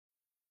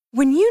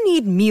When you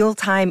need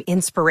mealtime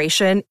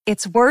inspiration,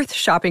 it's worth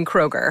shopping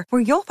Kroger,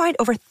 where you'll find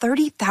over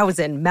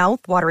 30,000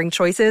 mouth-watering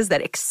choices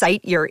that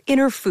excite your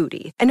inner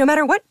foodie. And no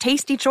matter what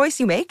tasty choice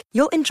you make,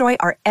 you'll enjoy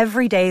our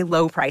everyday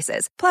low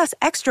prices, plus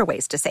extra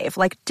ways to save,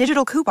 like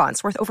digital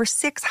coupons worth over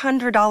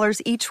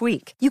 $600 each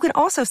week. You can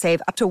also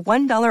save up to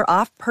 $1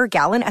 off per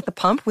gallon at the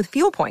pump with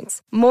fuel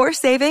points. More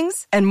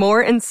savings and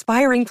more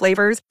inspiring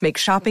flavors make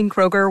shopping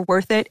Kroger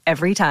worth it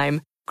every time.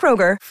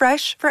 Kroger,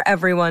 fresh for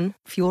everyone.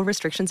 Fuel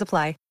restrictions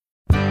apply.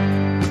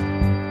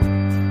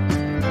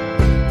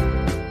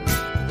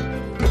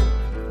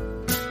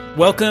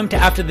 Welcome to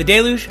After the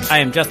Deluge. I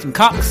am Justin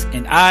Cox,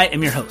 and I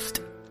am your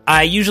host.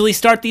 I usually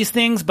start these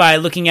things by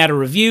looking at a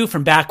review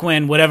from back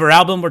when whatever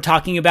album we're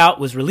talking about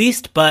was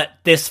released, but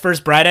this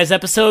first Bright Eyes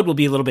episode will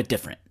be a little bit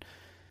different.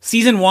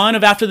 Season 1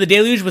 of After the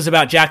Deluge was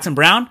about Jackson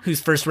Browne,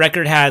 whose first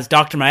record has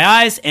Doctor My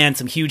Eyes and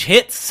some huge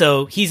hits,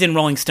 so he's in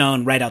Rolling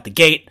Stone right out the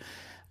gate.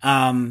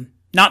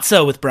 Not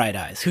so with Bright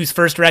Eyes, whose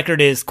first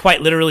record is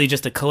quite literally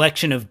just a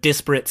collection of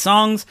disparate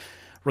songs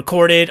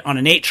recorded on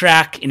an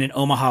 8-track in an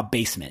Omaha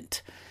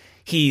basement.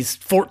 He's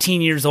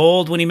 14 years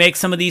old when he makes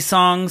some of these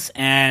songs,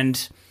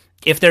 and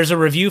if there's a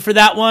review for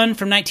that one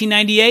from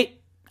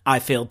 1998, I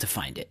failed to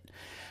find it.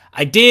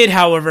 I did,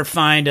 however,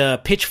 find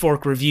a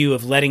Pitchfork review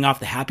of Letting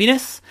Off the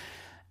Happiness,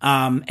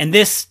 and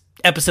this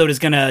episode is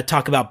going to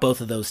talk about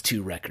both of those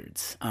two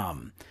records.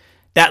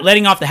 That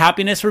Letting Off the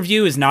Happiness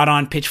review is not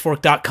on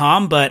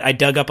pitchfork.com, but I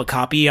dug up a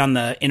copy on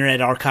the Internet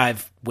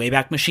Archive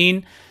Wayback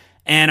Machine,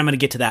 and I'm going to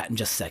get to that in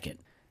just a second.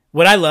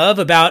 What I love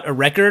about a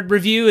record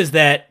review is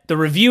that the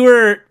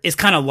reviewer is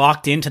kind of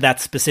locked into that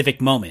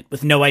specific moment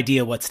with no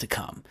idea what's to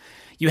come.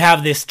 You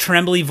have this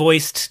trembly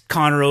voiced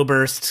Conor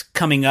Oberst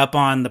coming up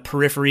on the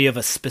periphery of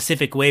a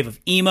specific wave of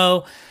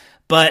emo,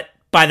 but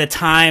by the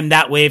time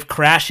that wave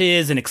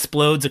crashes and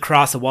explodes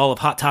across a wall of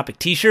Hot Topic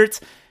t-shirts,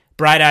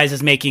 Bright Eyes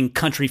is making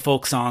country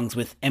folk songs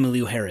with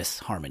Emmylou Harris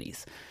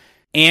harmonies,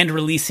 and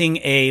releasing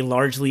a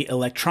largely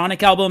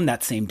electronic album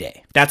that same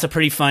day. That's a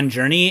pretty fun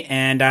journey,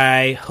 and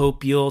I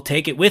hope you'll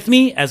take it with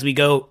me as we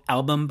go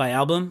album by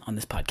album on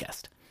this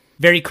podcast.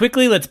 Very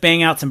quickly, let's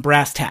bang out some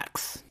brass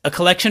tacks. A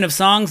collection of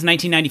songs,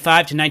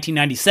 1995 to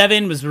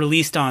 1997, was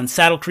released on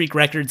Saddle Creek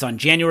Records on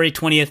January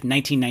 20th,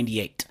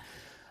 1998.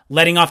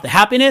 Letting Off the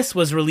Happiness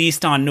was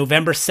released on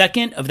November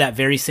 2nd of that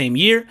very same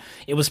year.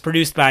 It was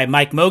produced by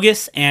Mike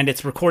Mogis, and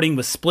its recording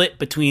was split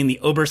between the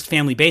Oberst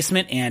family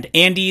basement and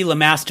Andy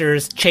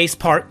LeMaster's Chase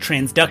Park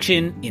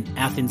Transduction in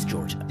Athens,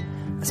 Georgia.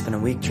 I spent a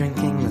week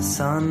drinking the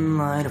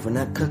sunlight of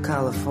Winnetka,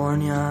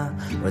 California,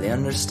 where they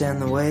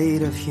understand the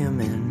weight of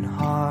human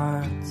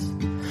hearts.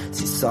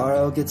 See,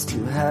 sorrow gets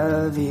too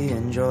heavy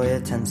and joy,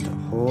 it tends to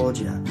hold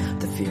you,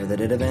 the fear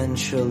that it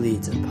eventually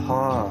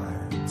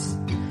departs.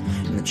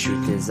 And the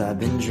truth is I've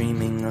been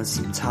dreaming of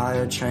some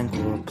tired,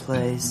 tranquil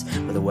place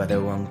where the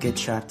weather won't get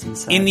trapped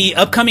inside. In the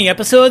upcoming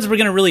episodes, we're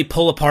going to really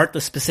pull apart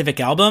the specific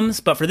albums,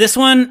 but for this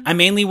one, I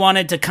mainly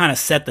wanted to kind of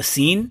set the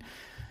scene.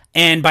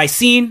 And by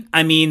scene,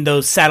 I mean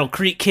those Saddle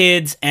Creek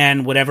kids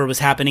and whatever was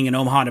happening in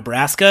Omaha,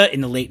 Nebraska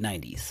in the late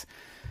 90s.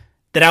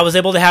 That I was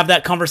able to have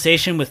that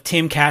conversation with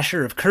Tim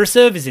Kasher of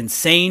Cursive is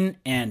insane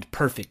and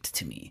perfect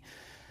to me.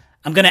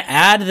 I'm going to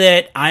add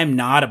that I'm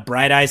not a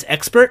Bright Eyes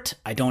expert.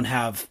 I don't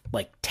have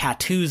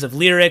tattoos of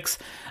lyrics.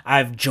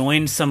 I've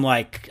joined the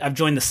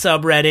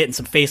subreddit and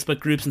some Facebook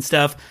groups and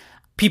stuff.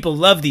 People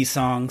love these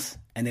songs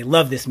and they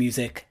love this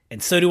music,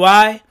 and so do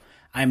I.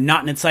 I'm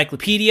not an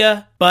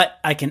encyclopedia, but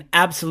I can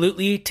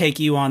absolutely take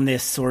you on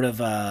this sort of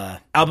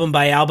album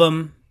by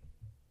album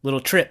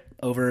little trip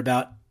over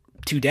about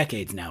 2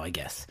 decades now, I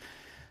guess.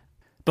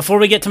 Before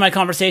we get to my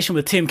conversation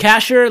with Tim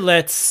Kasher,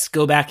 let's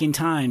go back in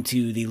time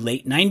to the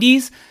late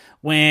 90s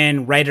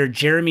when writer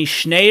Jeremy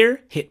Schneier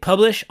hit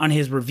publish on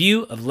his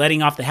review of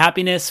Letting Off the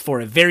Happiness for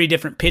a very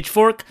different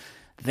Pitchfork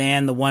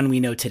than the one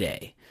we know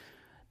today.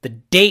 The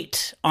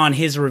date on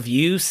his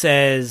review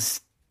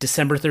says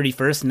December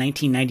 31st,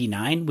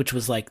 1999, which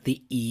was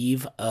the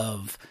eve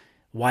of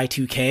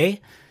Y2K.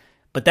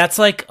 But that's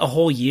a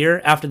whole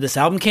year after this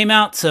album came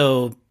out,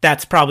 so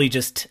that's probably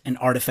just an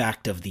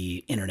artifact of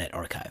the Internet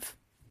Archive.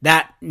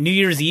 That New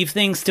Year's Eve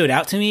thing stood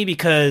out to me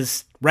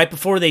because right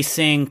before they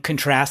sing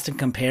Contrast and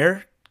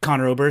Compare,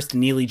 Conor Oberst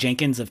and Neely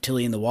Jenkins of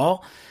Tilly and the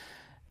Wall,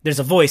 there's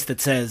a voice that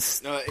says...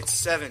 No, it's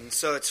 7,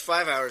 so it's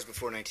 5 hours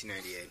before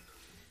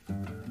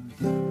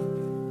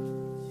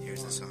 1998.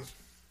 Here's the song.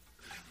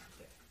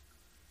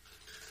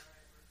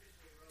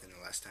 And the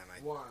last time I...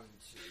 1,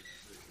 2,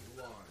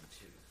 3, 1,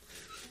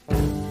 2,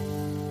 3.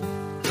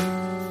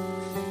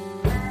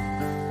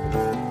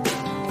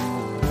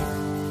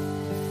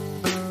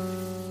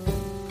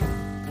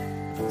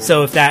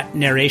 So if that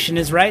narration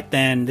is right,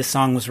 then this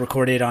song was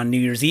recorded on New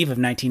Year's Eve of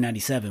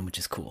 1997, which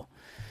is cool.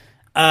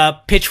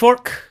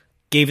 Pitchfork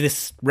gave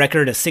this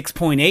record a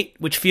 6.8,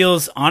 which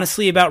feels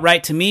honestly about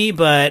right to me,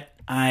 but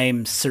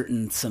I'm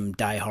certain some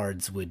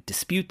diehards would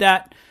dispute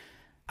that.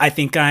 I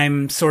think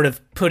I'm sort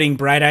of putting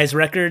Bright Eyes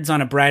records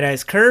on a Bright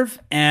Eyes curve,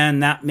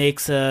 and that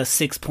makes a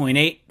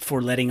 6.8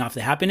 for Letting Off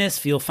the Happiness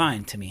feel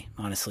fine to me,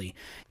 honestly.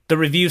 The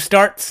review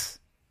starts,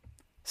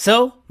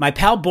 So, my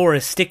pal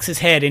Boris sticks his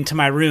head into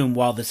my room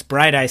while this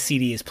Bright Eyes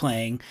CD is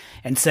playing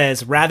and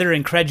says, rather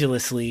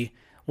incredulously,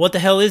 "What the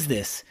hell is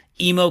this?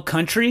 Emo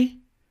country?"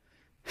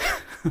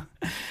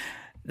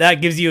 That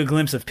gives you a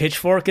glimpse of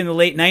Pitchfork in the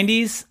late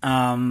 90s.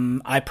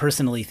 I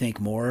personally think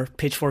more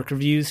Pitchfork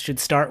reviews should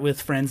start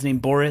with friends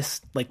named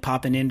Boris, like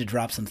popping in to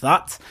drop some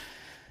thoughts.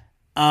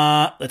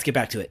 Let's get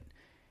back to it.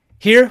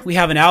 Here we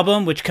have an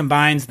album which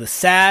combines the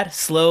sad,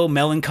 slow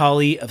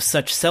melancholy of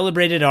such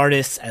celebrated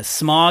artists as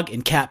Smog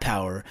and Cat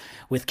Power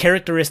with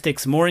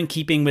characteristics more in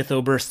keeping with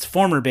Oberst's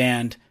former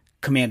band,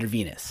 Commander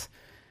Venus.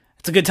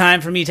 It's a good time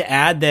for me to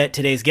add that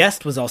today's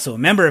guest was also a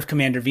member of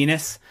Commander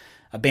Venus,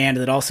 a band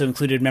that also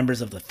included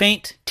members of The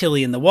Faint,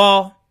 Tilly and the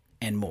Wall,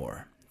 and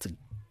more. It's a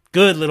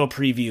good little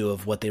preview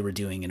of what they were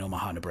doing in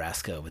Omaha,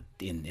 Nebraska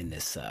in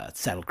this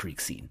Saddle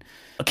Creek scene.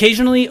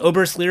 Occasionally,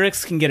 Oberst's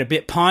lyrics can get a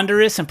bit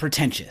ponderous and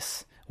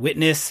pretentious.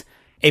 Witness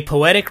a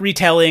poetic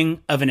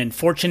retelling of an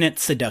unfortunate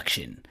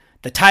seduction,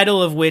 the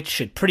title of which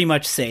should pretty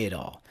much say it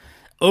all.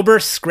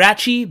 Oberst's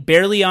scratchy,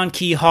 barely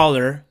on-key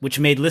holler, which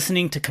made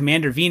listening to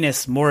Commander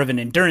Venus more of an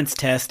endurance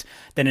test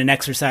than an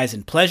exercise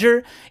in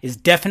pleasure, is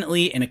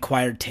definitely an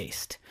acquired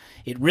taste.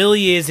 It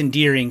really is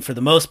endearing for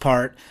the most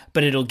part,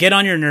 but it'll get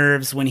on your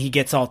nerves when he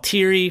gets all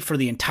teary for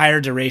the entire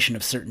duration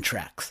of certain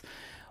tracks.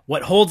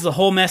 What holds the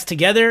whole mess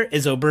together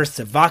is Oberst's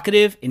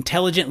evocative,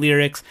 intelligent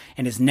lyrics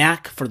and his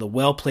knack for the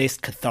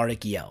well-placed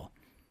cathartic yell.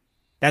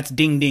 That's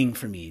ding ding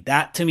for me.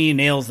 That to me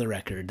nails the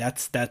record.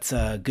 That's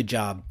a good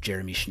job,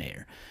 Jeremy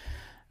Schneier.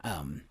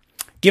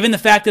 Given the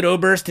fact that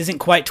Oberst isn't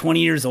quite 20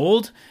 years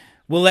old,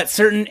 we'll let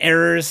certain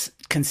errors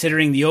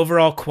considering the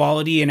overall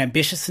quality and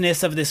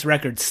ambitiousness of this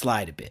record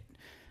slide a bit.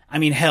 I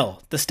mean,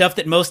 hell, the stuff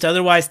that most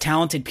otherwise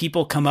talented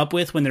people come up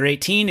with when they're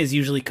 18 is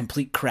usually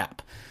complete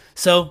crap.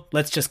 So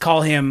let's just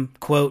call him,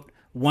 quote,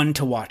 one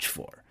to watch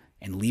for,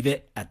 and leave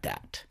it at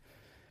that.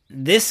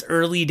 This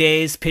early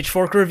days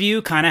Pitchfork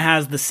review kind of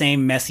has the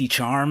same messy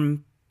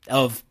charm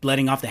of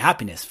Letting Off the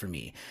Happiness for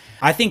me.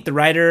 I think the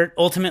writer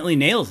ultimately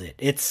nails it.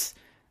 It's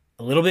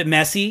a little bit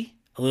messy,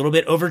 a little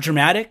bit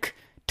overdramatic,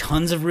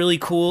 tons of really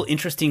cool,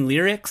 interesting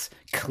lyrics,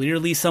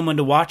 clearly someone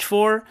to watch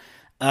for.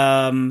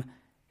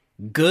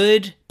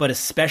 Good, but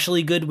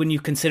especially good when you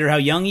consider how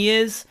young he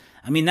is.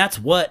 I mean, that's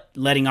what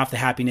Letting Off the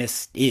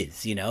Happiness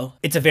is, you know?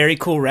 It's a very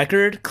cool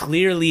record,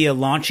 clearly a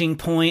launching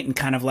point and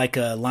kind of like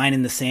a line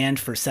in the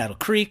sand for Saddle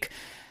Creek.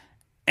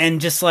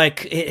 And just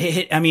like,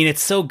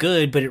 it's so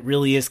good, but it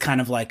really is kind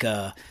of like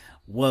a,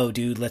 whoa,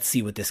 dude, let's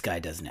see what this guy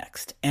does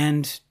next.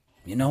 And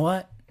you know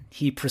what?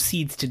 He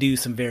proceeds to do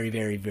some very,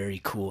 very,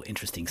 very cool,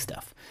 interesting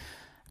stuff.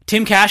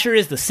 Tim Kasher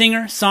is the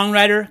singer,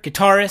 songwriter,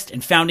 guitarist,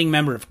 and founding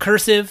member of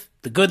Cursive,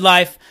 The Good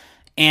Life,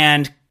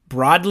 and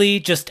broadly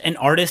just an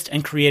artist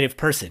and creative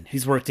person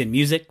who's worked in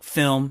music,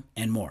 film,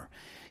 and more.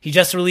 He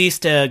just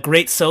released a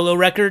great solo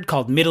record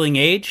called Middling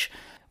Age.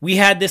 We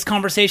had this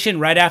conversation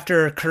right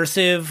after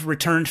Cursive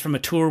returned from a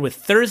tour with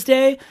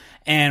Thursday,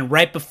 and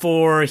right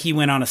before he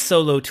went on a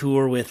solo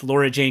tour with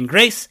Laura Jane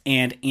Grace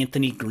and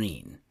Anthony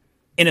Green.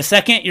 In a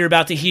second, you're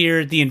about to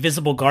hear The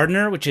Invisible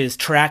Gardener, which is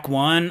track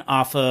 1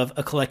 off of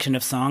a collection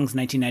of songs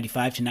 1995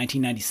 to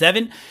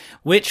 1997,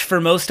 which for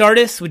most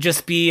artists would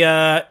just be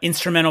an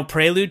instrumental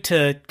prelude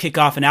to kick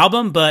off an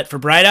album, but for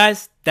Bright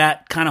Eyes,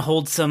 that kind of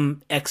holds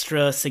some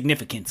extra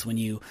significance when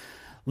you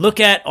look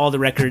at all the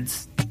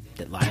records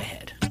that lie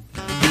ahead.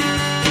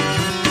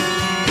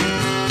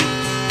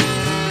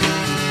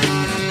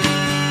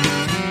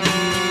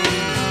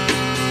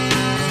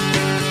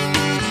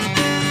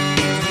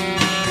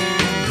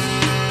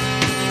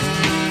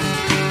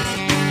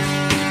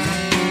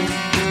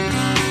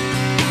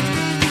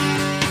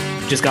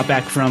 Just got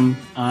back from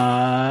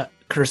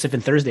Cursive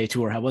and Thursday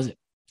tour. How was it?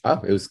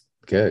 Oh, it was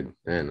good,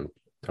 and I'm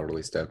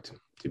totally stoked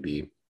to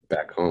be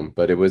back home.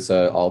 But it was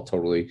all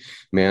totally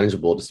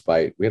manageable,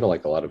 despite we had a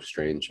lot of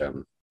strange. I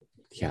don't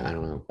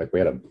know. Like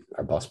we had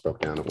our bus broke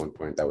down at one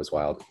point. That was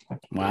wild.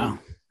 Wow.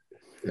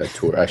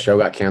 A show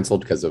got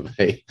canceled because of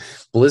a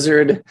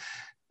blizzard.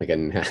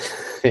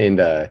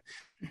 And I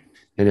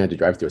had to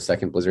drive through a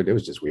second blizzard. It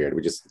was just weird.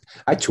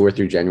 I tour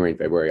through January and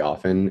February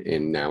often,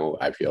 and now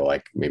I feel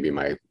like maybe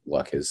my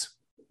luck has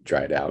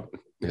ran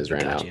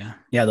out.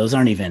 Yeah, those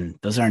aren't even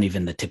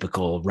the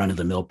typical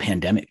run-of-the-mill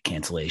pandemic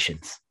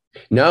cancellations.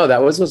 No,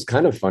 that was what's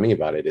kind of funny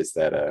about it is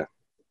that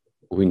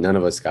none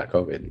of us got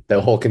COVID.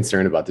 The whole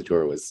concern about the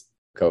tour was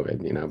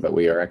COVID, but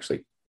we are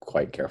actually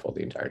quite careful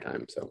the entire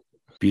time. So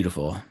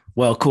beautiful.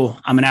 Well, cool.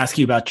 I'm going to ask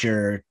you about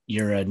your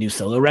new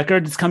solo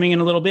record that's coming in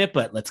a little bit,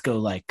 but let's go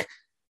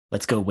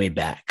way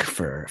back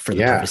for the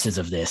purposes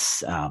of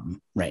this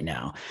right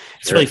now.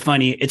 It's Sure. really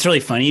funny. It's really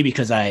funny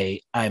because I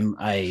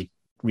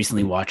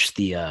recently watched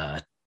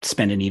the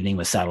Spend an Evening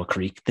with Saddle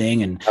Creek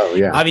thing, and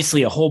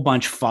obviously a whole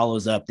bunch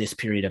follows up this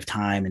period of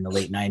time in the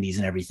late 90s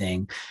and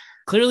everything.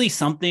 Clearly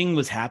something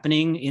was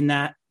happening in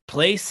that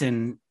place,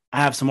 and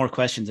I have some more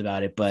questions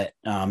about it, but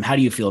how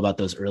do you feel about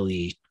those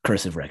early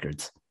Cursive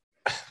records?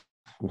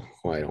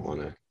 Well, I don't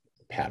want to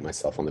pat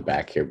myself on the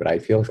back here, but I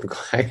feel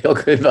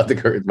good about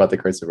the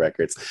Cursive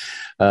records.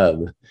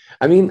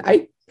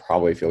 I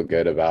probably feel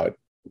good about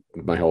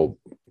my whole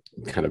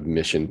kind of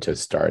mission to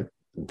start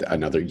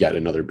yet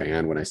another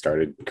band when I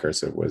started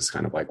Cursive was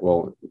kind of like,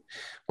 well,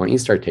 why don't you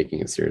start taking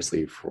it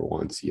seriously for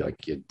once? You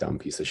dumb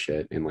piece of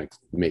shit, and like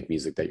make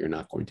music that you're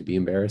not going to be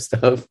embarrassed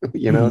of,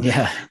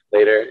 Yeah.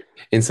 later.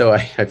 And so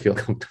I feel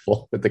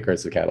comfortable with the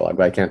Cursive catalog,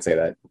 but I can't say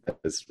that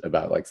is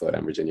about like Slow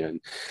Down Virginia and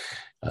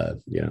a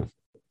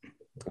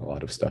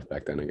lot of stuff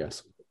back then, I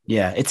guess.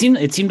 Yeah, it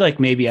seemed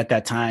like maybe at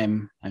that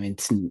time, I mean,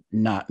 it's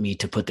not me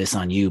to put this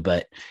on you,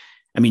 but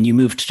I mean, you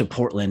moved to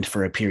Portland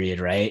for a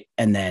period, right?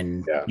 And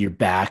then you're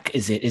back.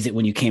 Is it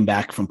when you came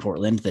back from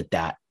Portland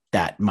that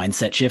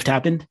mindset shift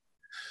happened?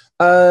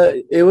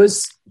 It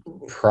was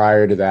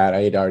prior to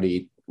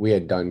that. We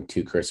had done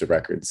 2 Cursive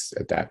records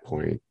at that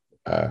point.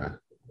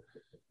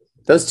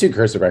 Those 2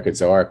 Cursive records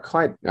though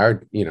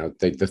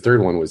the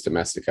third one was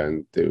Domestica,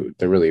 and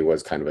there really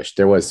was kind of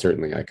there was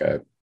certainly like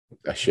a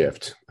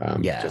shift,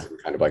 just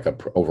kind of like a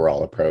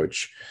overall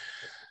approach.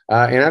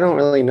 And I don't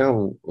really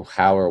know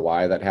how or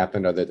why that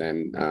happened, other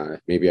than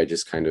maybe I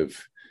just kind of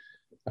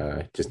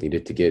just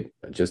needed to get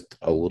just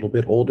a little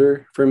bit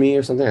older for me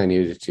or something. I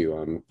needed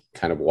to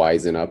kind of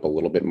wisen up a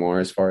little bit more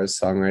as far as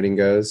songwriting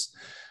goes.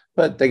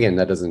 But again,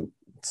 that doesn't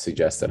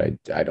suggest that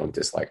I don't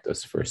dislike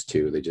those first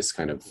 2. They just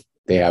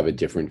they have a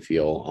different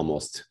feel,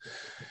 almost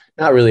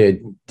not really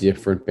a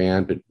different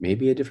band, but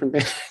maybe a different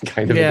band,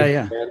 kind of.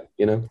 Band,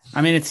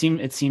 I mean, it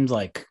seemed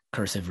like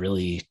Cursive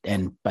really,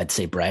 and I'd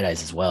say Bright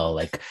Eyes as well,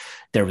 like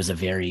there was a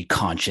very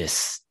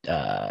conscious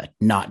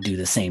not do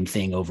the same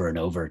thing over and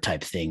over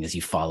type thing as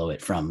you follow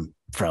it from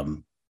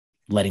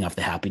Letting Off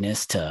the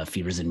Happiness to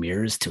Fevers and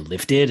Mirrors to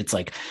Lifted. It's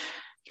like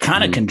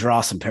kind of can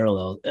draw some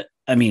parallel.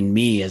 I mean,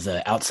 me as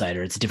an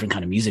outsider, it's a different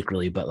kind of music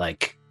really, but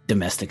like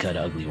Domestica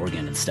to Ugly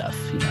Organ and stuff,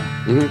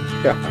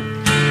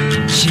 Yeah.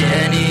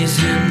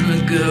 Jenny's in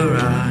the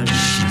garage.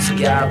 She's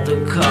got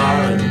the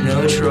car in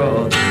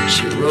neutral.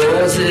 She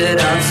rolls it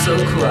out so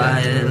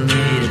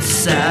quietly. It's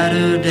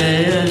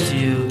Saturday as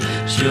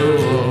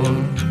usual.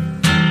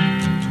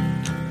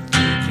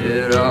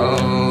 It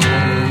always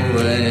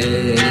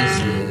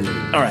is.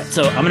 All right,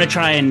 so I'm gonna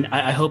try and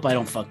I hope I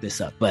don't fuck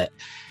this up, but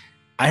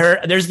I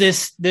heard there's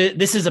this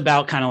is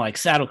about kind of like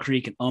Saddle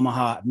Creek and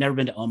Omaha. I've never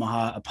been to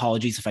Omaha.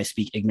 Apologies if I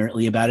speak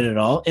ignorantly about it at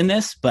all in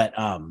this, but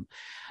I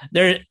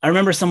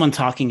remember someone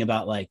talking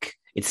about like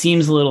it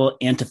seems a little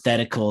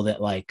antithetical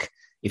that like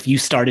if you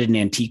started an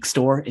antique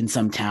store in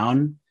some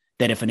town,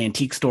 that if an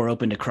antique store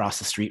opened across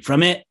the street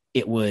from it,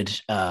 it would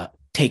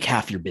take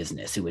half your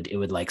business. It would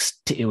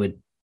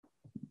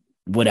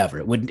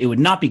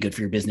not be good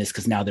for your business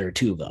because now there are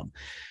 2 of them.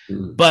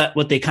 But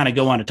what they kind of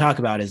go on to talk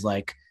about is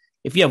like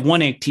if you have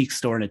one antique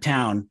store in a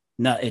town,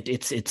 it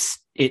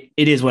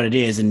is what it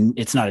is, and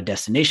it's not a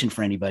destination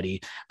for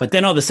anybody. But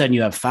then all of a sudden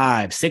you have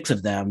 5, 6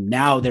 of them.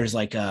 Now there's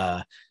like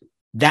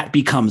that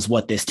becomes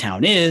what this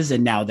town is,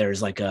 and now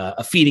there's like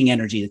a feeding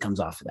energy that comes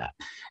off of that.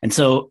 And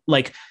so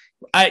like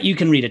you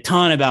can read a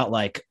ton about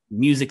like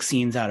music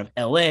scenes out of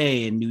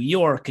LA and New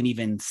York and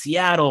even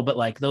Seattle, but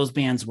like those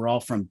bands were all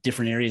from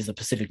different areas of the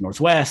Pacific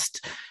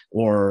Northwest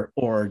or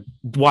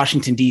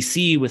Washington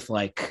DC with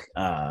like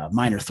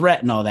Minor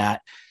Threat and all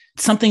that.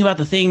 Something about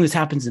the thing that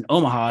happens in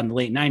Omaha in the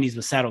late 90s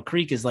with Saddle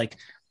Creek is like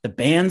the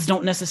bands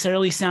don't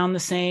necessarily sound the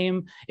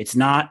same. It's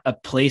not a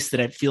place that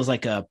it feels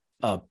like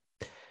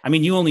I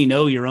mean, you only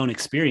know your own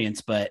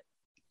experience, but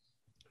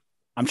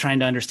I'm trying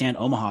to understand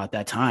Omaha at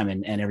that time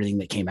and everything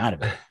that came out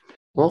of it.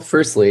 Well,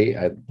 firstly,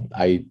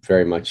 I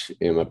very much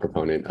am a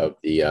proponent of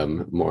the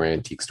more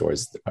antique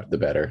stores, the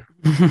better.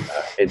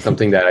 It's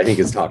something that I think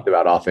is talked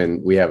about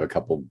often. We have a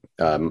couple,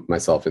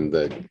 myself and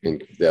the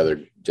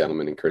other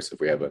gentleman in Cursive,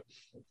 we have a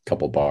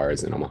couple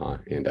bars in Omaha,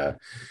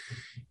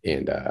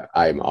 and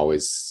I'm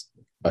always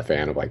a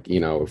fan of like,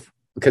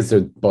 because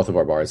both of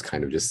our bars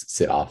kind of just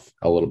sit off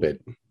a little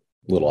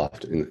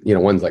off, and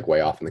one's like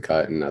way off in the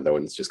cut, and the other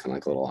one's just kind of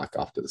like a little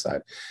off to the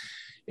side.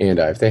 And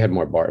if we had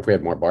more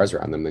bars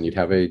around them, then you'd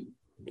have a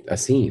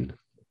scene.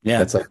 Yeah,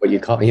 that's like what you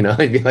call,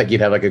 it'd be like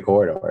you'd have like a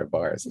corridor of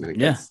bars, and it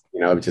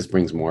just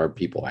brings more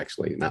people,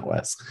 actually, not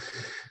less.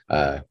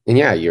 And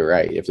yeah, you're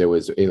right. If there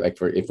was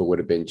if it would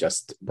have been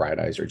just Bright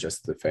Eyes or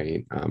just The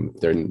Faint,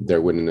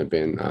 there wouldn't have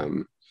been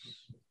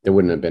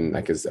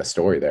like a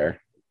story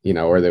there,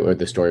 or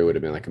the story would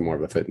have been like more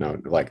of a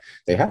footnote, like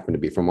they happen to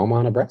be from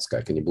Omaha,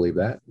 Nebraska. Can you believe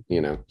that?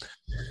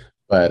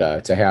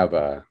 But to have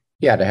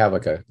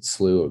like a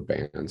slew of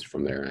bands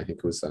from there, I think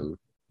it was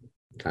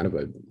kind of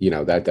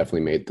that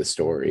definitely made the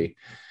story.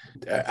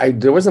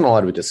 There wasn't a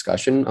lot of a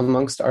discussion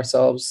amongst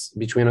ourselves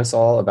between us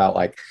all about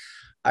like,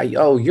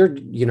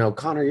 you're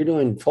Connor, you're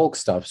doing folk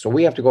stuff, so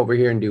we have to go over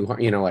here and do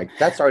like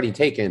that's already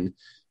taken.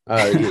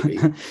 We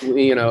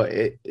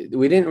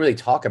didn't really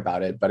talk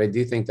about it, but I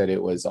do think that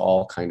it was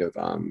all kind of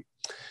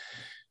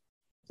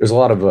there's a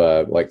lot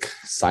of like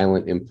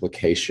silent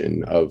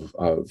implication of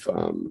or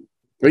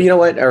you know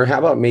what, or how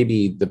about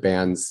maybe the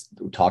bands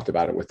talked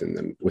about it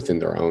within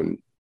their own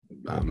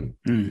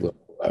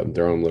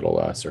their own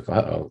little circle.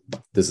 Oh,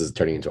 this is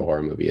turning into a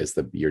horror movie as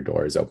your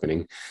door is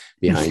opening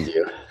behind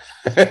you.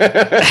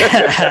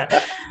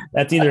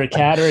 That's either a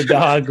cat or a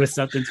dog with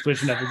something's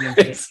pushing up against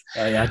it.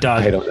 Oh yeah,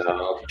 dog. I don't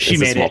know. She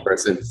it's made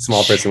a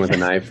small person with a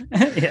knife.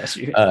 Yeah,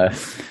 she.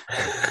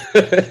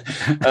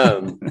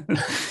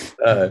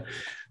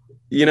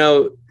 You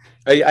know,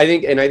 I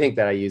think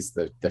that I use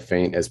the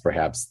Faint as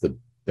perhaps the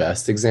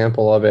best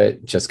example of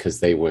it, just because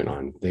they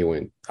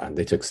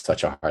took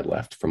such a hard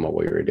left from what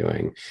we were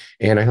doing,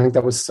 and I think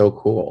that was so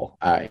cool.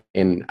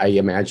 And I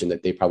imagine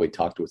that they probably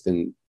talked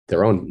within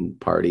their own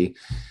party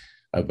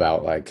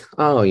about like,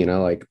 oh, you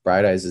know, like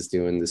Bright Eyes is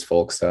doing this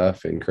folk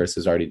stuff and Curse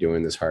is already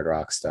doing this hard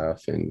rock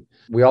stuff, and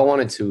we all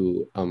wanted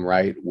to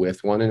write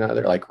with one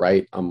another, like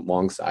write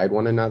alongside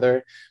one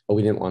another, but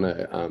we didn't want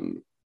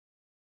to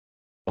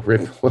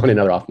rip one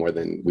another off more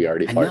than we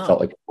already felt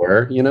like we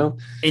were, you know.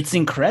 It's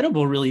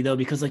incredible really though,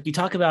 because like you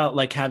talk about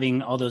like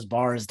having all those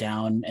bars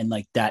down and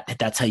like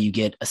that's how you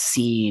get a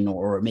scene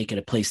or make it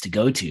a place to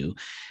go to,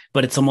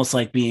 but it's almost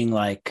like being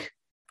like,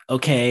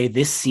 okay,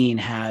 this scene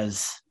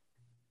has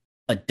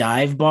a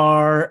dive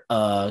bar,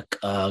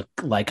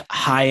 like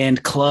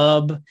high-end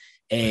club,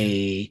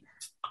 it's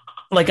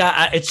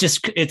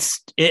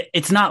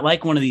not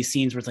like one of these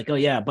scenes where it's like, oh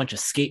yeah, a bunch of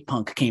skate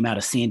punk came out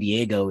of San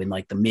Diego in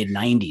like the mid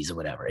 90s or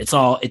whatever. It's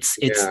all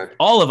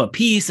of a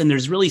piece, and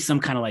there's really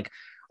some kind of like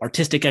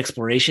artistic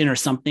exploration or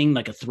something,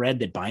 like a thread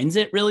that binds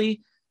it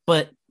really.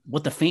 But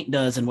what the Faint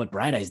does and what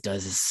Bright Eyes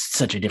does is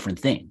such a different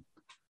thing.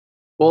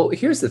 Well,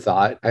 here's the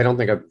thought. I don't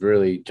think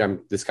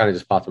this kind of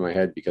just popped in my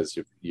head because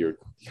you're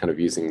kind of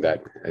using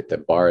that at the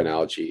bar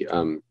analogy.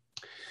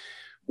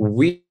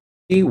 We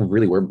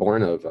really were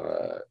born of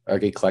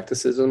like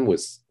eclecticism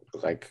was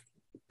like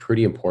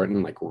pretty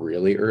important, like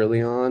really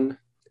early on.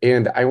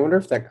 And I wonder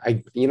if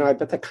I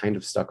bet that kind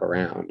of stuck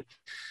around.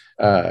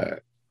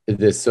 It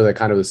was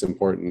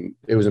important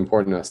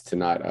to us to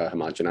not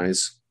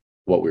homogenize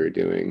what we were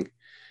doing.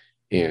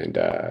 And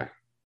I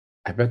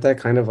bet that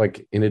kind of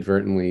like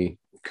inadvertently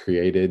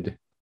created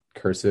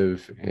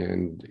Cursive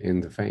and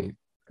in the Faint.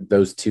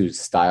 Those two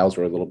styles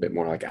were a little bit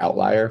more like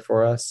outlier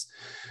for us,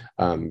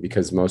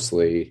 because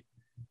mostly,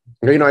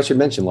 you know, I should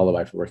mention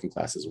Lullaby for Working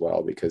Class as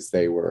well, because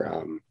they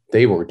were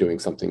doing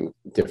something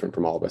different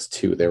from all of us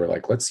too. They were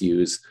like, let's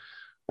use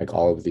like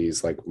all of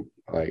these like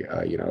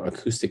you know,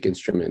 acoustic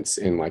instruments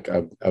in like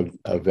a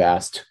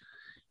vast,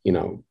 you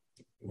know,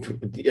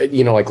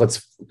 like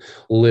let's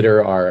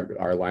litter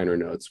our liner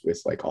notes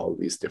with like all of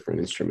these different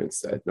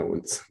instruments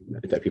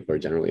that people are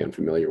generally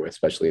unfamiliar with,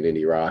 especially in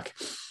indie rock.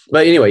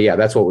 But anyway, yeah,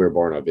 that's what we were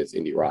born of, is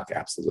indie rock.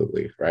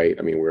 Absolutely. Right.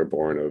 I mean, we were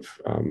born of,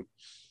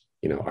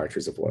 you know,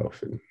 Archers of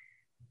Loaf and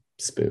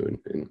Spoon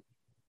and,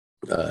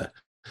 but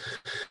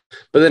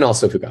then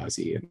also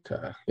Fugazi and,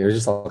 you know,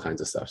 just all kinds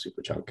of stuff,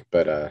 Superchunk.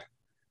 But,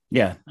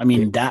 yeah, I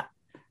mean, that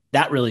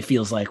really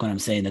feels like when I'm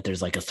saying that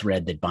there's like a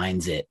thread that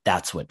binds it,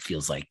 that's what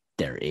feels like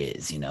there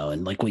is, you know.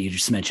 And like what you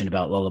just mentioned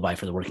about Lullaby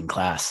for the Working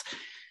Class,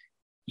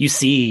 you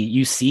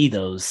see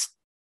those.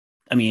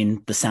 I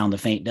mean, the sound the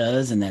Faint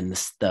does, and then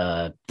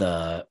the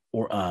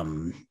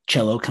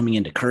cello coming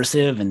into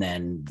Cursive, and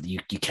then you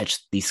catch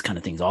these kind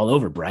of things all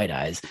over Bright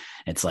Eyes.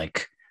 It's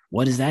like,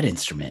 what is that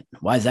instrument?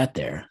 Why is that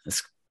there?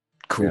 It's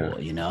cool, yeah.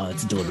 You know,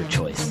 it's a deliberate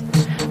choice.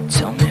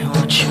 Tell me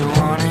what you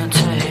wanted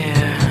to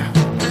hear.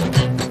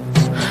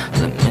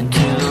 Let me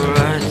do the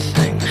right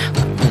thing.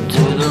 Let me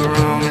do the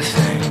wrong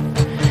thing.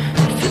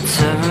 If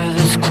it's ever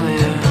this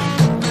clear,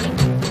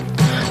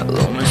 I'll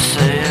only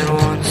say it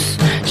once.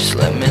 Just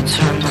let me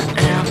turn the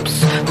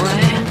amps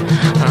way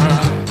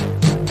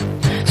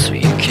so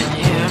you can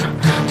hear.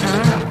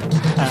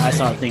 I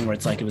saw a thing where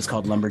it's like it was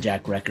called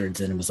Lumberjack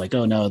Records, and it was like,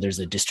 oh no, there's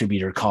a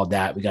distributor called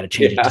that. We got to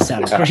change it to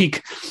Saddle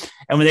Creek.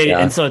 And when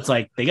and so it's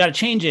like they got to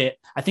change it.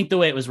 I think the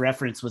way it was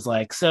referenced was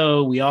like,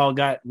 so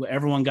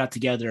everyone got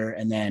together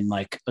and then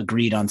like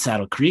agreed on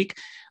Saddle Creek.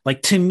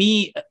 Like, to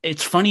me,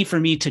 it's funny for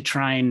me to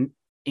try and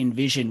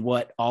envision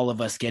what all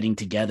of us getting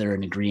together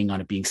and agreeing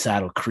on it being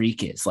Saddle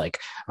Creek is. Like,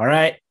 all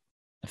right,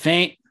 The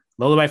Faint,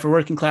 Lullaby for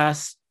Working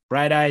Class,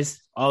 Bright Eyes,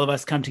 all of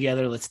us come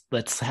together. Let's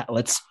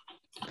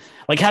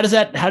like, how does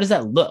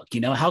that look?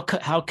 You know,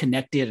 how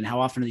connected and how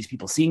often are these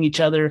people seeing each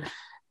other?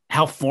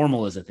 How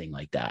formal is a thing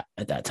like that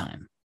at that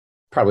time?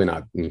 Probably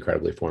not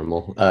incredibly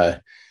formal.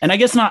 And I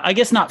guess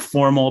not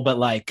formal, but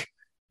like,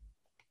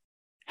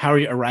 how are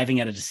you arriving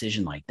at a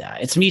decision like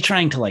that? It's me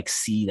trying to like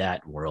see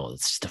that world.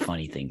 It's just a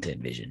funny thing to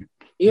envision.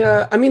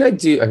 Yeah, I mean,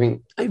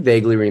 I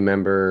vaguely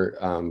remember.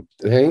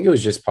 I think it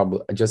was just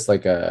probably just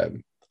like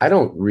I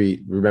don't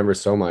remember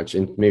so much,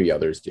 and maybe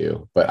others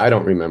do, but I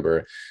don't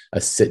remember a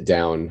sit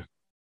down,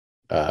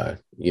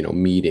 you know,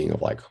 meeting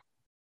of like,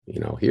 you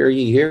know, hear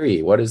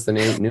ye, what is the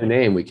new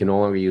name? We can no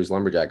longer use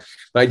Lumberjack.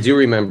 But I do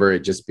remember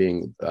it just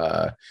being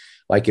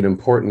like an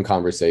important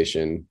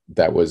conversation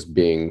that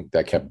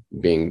kept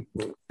being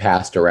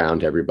passed around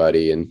to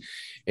everybody. And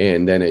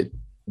then it,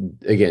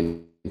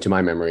 again, to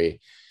my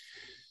memory,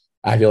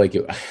 I feel like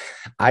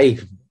I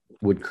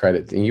would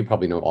credit, and you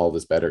probably know all of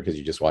this better because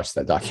you just watched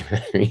that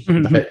documentary,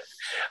 Mm-hmm. but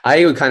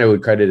I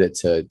would credit it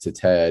to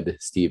Ted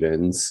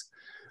Stevens.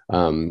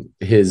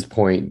 His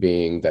point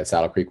being that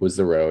Saddle Creek was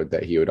the road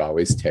that he would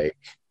always take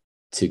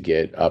to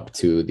get up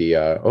to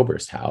the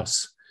Oberst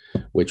house,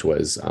 which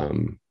was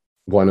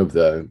one of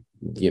the,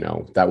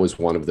 that was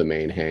one of the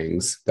main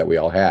hangs that we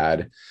all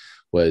had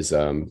was,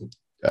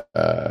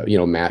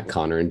 Matt,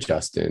 Connor, and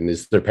Justin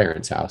is their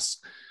parents' house.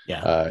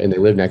 Yeah. And they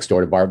lived next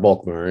door to Bart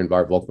Volkmer, and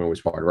Bart Volkmer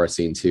was part of our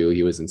scene too.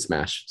 He was in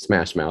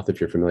Smash Mouth,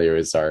 if you're familiar,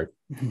 as our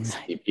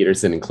Steve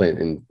Peterson and Clint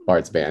and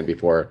Bart's band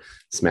before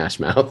Smash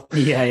Mouth.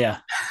 Yeah.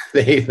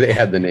 They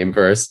had the name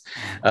first.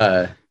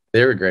 They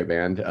were a great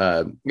band.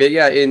 And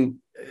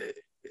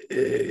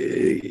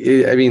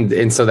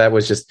so that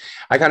was just,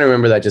 I kind of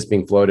remember that just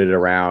being floated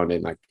around,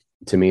 and like,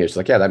 to me, it's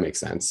like, yeah, that makes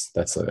sense.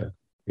 That's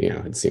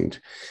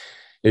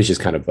it was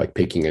just kind of like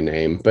picking a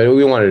name, but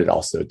we wanted it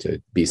also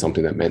to be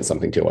something that meant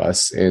something to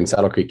us. And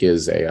Saddle Creek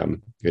is a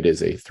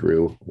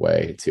through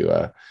way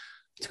to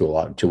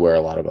where a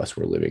lot of us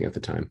were living at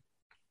the time.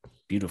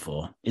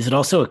 Beautiful. Is it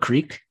also a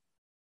creek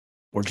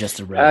or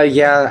just a road?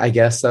 Yeah, I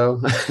guess so.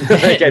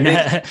 Like,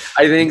 I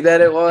think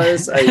that it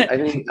was, I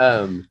think,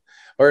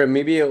 or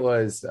maybe it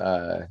was,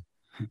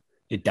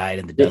 it died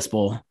in the Dust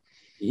Bowl.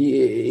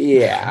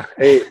 Yeah,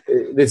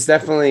 it's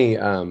definitely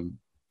a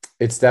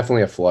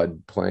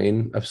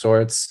floodplain of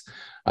sorts.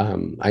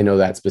 I know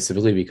that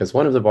specifically because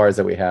one of the bars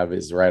that we have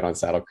is right on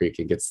Saddle Creek.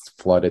 It gets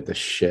flooded the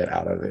shit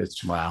out of it. It's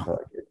just, wow,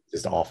 it's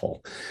just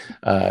awful.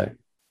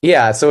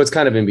 Yeah, so it's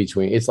kind of in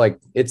between. It's like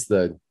it's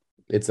a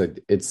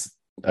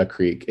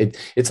creek.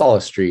 It's all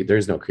a street.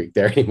 There's no creek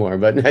there anymore.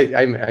 But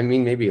I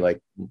mean, maybe like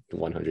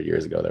 100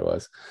 years ago there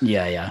was.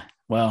 Yeah.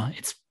 Well,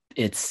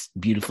 it's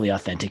beautifully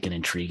authentic and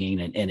intriguing,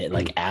 and it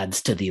like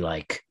adds to the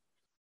like.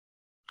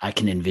 I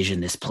can envision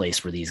this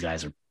place where these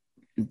guys are.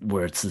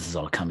 This is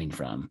all coming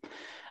from.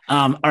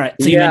 All right.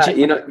 So you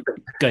mentioned,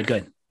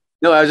 good.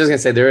 No, I was just gonna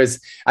say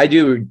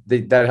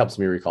that helps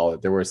me recall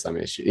it. There were some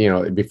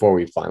issues, before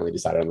we finally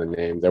decided on the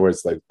name, there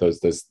was like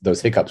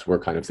those hiccups were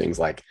kind of things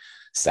like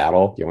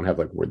saddle. You don't have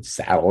like word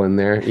saddle in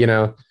there,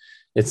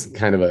 it's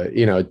kind of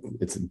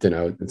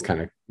it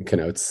kind of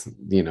connotes,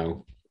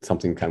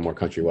 something kind of more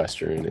country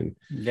Western and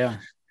yeah.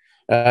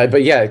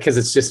 But yeah, because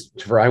it's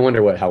just I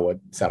wonder how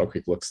Saddle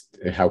Creek looks,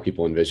 how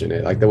people envision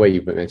it. Like the way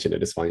you mentioned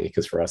it is funny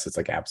because for us, it's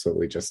like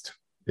absolutely it's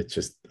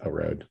just a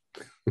road.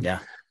 Yeah,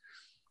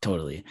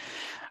 totally.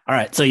 All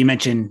right. So you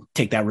mentioned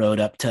take that road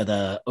up to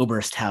the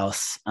Oberst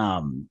house.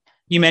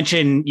 You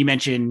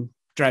mentioned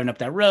driving up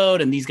that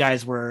road, and these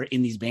guys were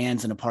in these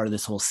bands and a part of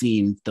this whole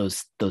scene,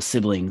 those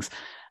siblings.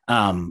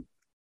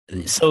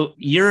 So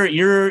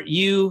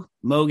you,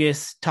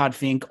 Mogis, Todd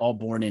Fink, all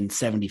born in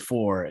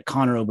 1974.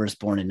 Conor Oberst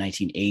born in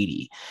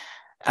 1980.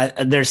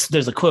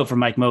 There's a quote from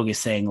Mike Mogis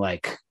saying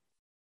like,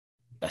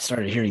 I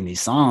started hearing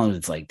these songs.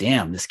 It's like,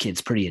 damn, this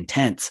kid's pretty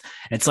intense.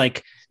 It's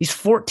like he's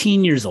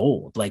 14 years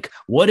old. Like,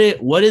 what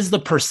is the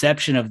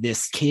perception of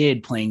this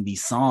kid playing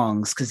these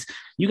songs? Because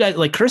you guys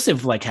like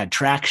Cursive like had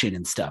traction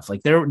and stuff.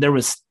 Like there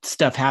was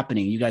stuff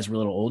happening. You guys were a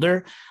little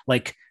older.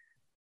 Like,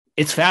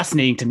 it's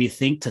fascinating to me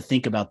to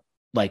think about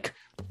like,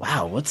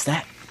 wow, what's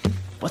that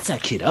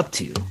kid up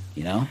to?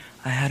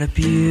 I had a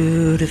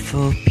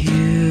beautiful,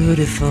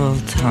 beautiful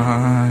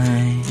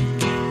time.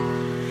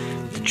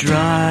 The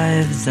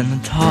drives and the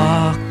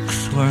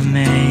talks were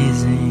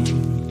amazing.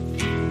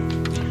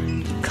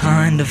 The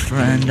kind of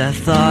friend I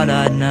thought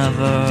I'd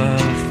never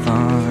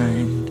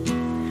find.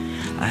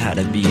 I had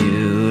a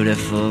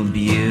beautiful,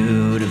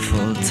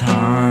 beautiful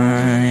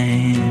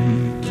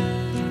time.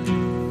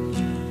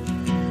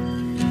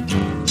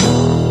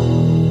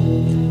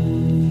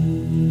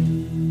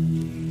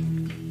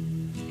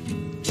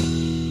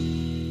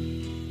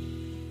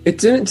 It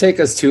didn't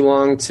take us too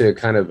long to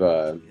kind of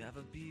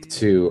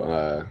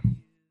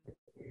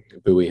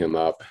buoy him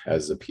up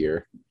as a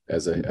peer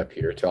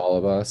to all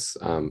of us.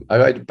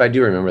 I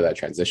do remember that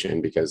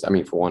transition because, I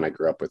mean, for one, I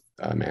grew up with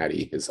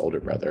Maddie, his older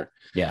brother.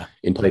 Yeah.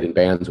 And played in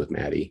bands with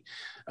Maddie.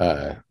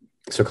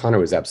 So Connor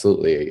was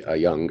absolutely a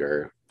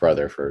younger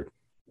brother for,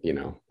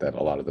 that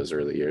a lot of those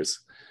early years.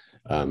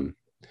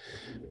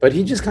 But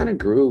he just kind of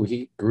grew.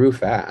 He grew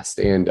fast,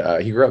 and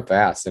he grew up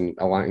fast. And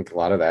a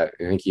lot of that,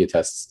 I think he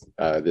attests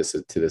to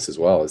this as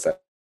well, is that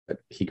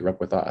he grew up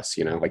with us.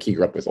 Like he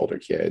grew up with older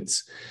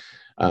kids.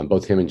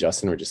 Both him and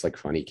Justin were just like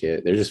funny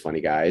kids. They're just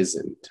funny guys,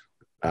 and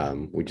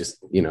we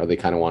just, they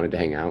kind of wanted to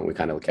hang out, and we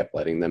kind of kept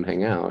letting them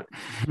hang out.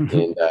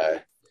 And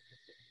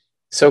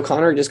so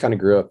Connor just kind of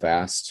grew up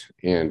fast,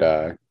 and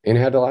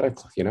had a lot of,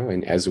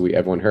 and as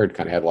everyone heard,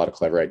 kind of had a lot of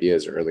clever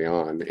ideas early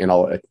on. And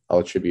I'll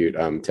attribute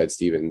Ted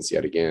Stevens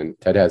yet again.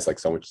 Ted has like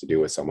so much to do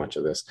with so much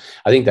of this.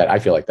 I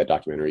feel like that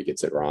documentary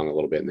gets it wrong a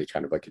little bit, and they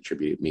kind of like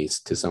attribute me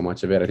to so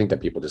much of it. I think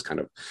that people just kind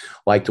of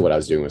liked what I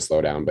was doing with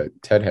Slowdown, but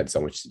Ted had so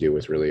much to do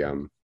with really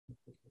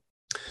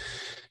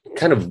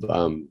kind of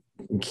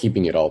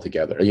keeping it all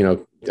together,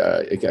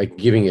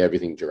 giving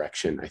everything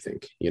direction, I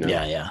think,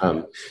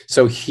 Yeah.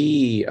 So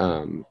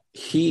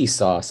he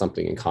saw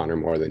something in Connor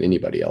more than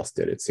anybody else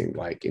did, it seemed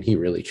like, and he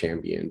really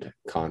championed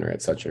Connor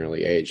at such an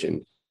early age.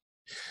 And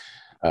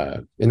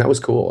And that was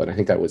cool. And I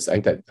think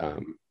that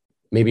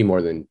maybe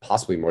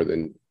possibly more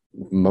than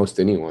most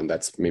anyone,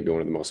 that's maybe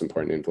one of the most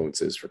important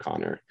influences for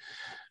Connor.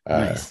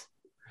 Nice.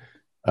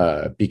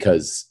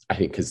 Because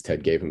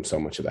Ted gave him so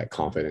much of that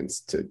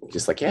confidence to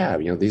just like, yeah,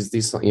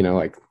 these,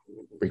 like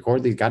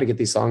record these, got to get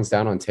these songs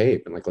down on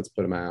tape and like, let's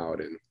put them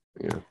out. And,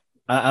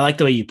 I like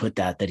the way you put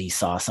that he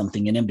saw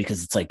something in him,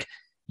 because it's like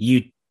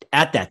you,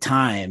 at that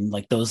time,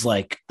 like those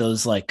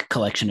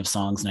collection of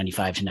songs,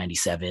 95 to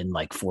 97,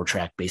 like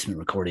 4-track basement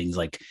recordings,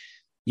 like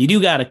you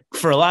do got to,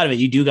 for a lot of it,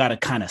 you do got to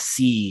kind of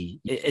see,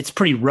 it's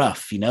pretty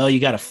rough, you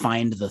got to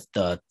find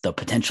the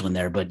potential in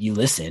there, but you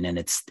listen and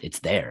it's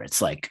there.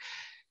 It's like,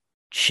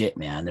 shit,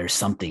 man, there's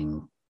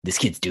something this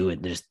kid's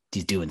doing.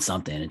 He's doing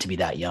something. And to be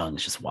that young,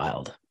 it's just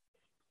wild.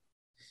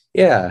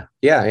 Yeah.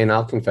 Yeah. And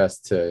I'll confess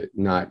to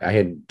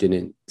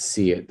didn't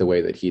see it the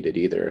way that he did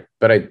either,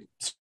 but I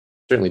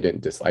certainly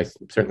didn't dislike,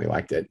 certainly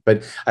liked it,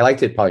 but I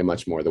liked it probably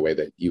much more the way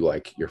that you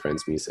like your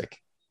friend's music,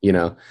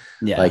 Yeah.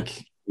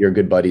 Like your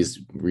good buddies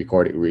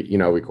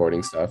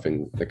recording stuff.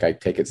 And like, I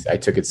took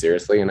it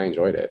seriously and I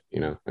enjoyed it,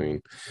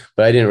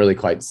 but I didn't really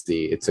quite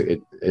see I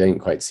didn't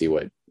quite see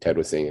what Ted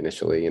was saying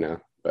initially,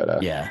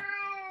 but yeah.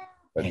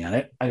 Hang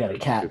on, I got a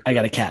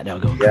cat now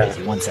going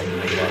crazy. 1 second.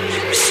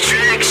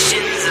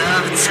 Restrictions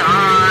of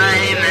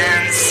time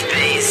and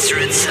space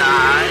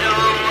retire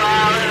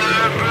while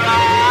her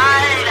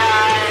bright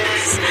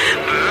eyes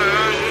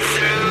burn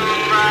through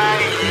my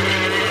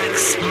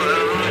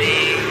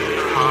exploding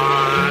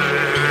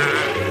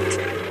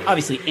heart.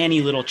 Obviously,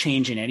 any little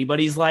change in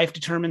anybody's life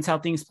determines how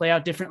things play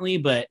out differently,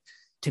 but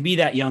to be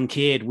that young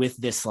kid with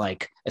this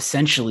like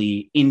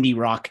essentially indie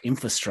rock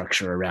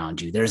infrastructure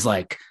around you, there's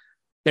a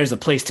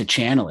place to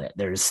channel it.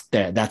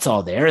 That's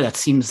all there. That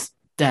seems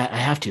that I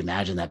have to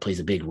imagine that plays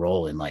a big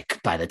role in like,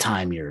 by the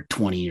time you're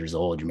 20 years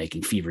old, you're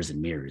making Fevers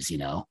and Mirrors,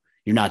 you're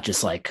not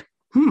just like,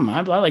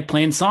 I like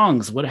playing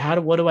songs. What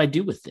do I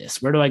do with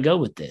this? Where do I go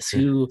with this?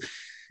 He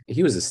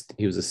was a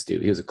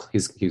student. He was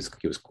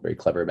very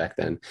clever back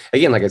then.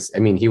 Again, like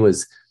he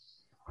was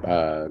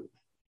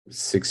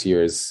 6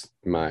 years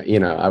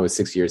I was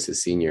 6 years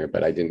his senior,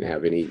 but I didn't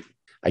have any,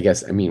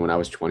 when I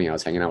was 20, I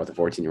was hanging out with a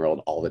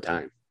 14-year-old all the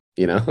time.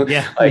 Yeah.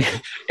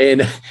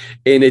 And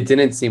it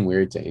didn't seem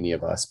weird to any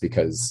of us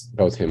because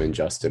both him and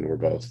Justin were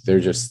they're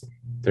just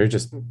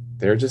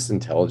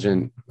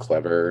intelligent,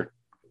 clever,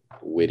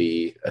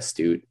 witty,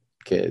 astute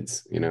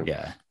kids,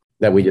 Yeah.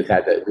 That we just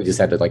had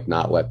to like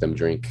not let them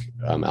drink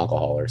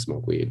alcohol or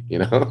smoke weed,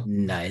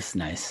 Nice.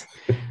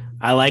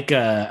 I like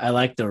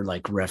the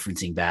like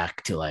referencing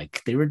back to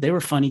like they were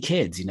funny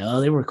kids,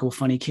 they were cool,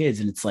 funny kids.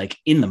 And it's like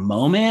in the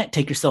moment,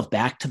 take yourself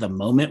back to the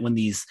moment when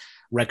these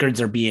records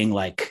are being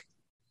like,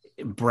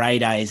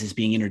 Bright Eyes is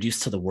being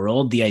introduced to the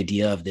world. The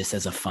idea of this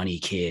as a funny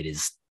kid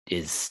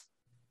is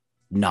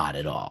not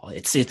at all.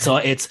 It's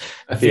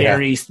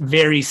very,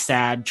 very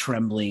sad,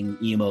 trembling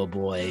emo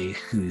boy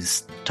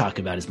who's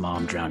talking about his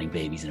mom drowning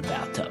babies in a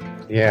bathtub.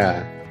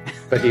 Yeah,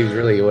 but he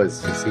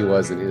was and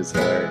is hilarious,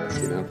 I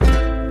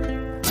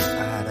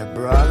had a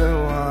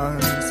brother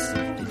once,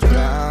 he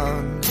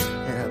drowned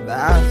in a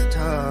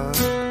bathtub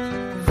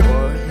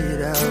before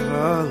he'd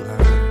ever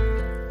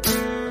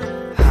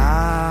learn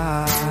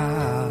how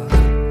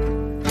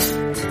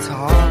to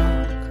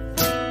talk.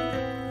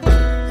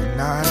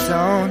 And I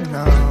don't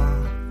know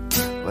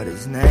what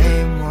his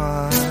name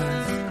was,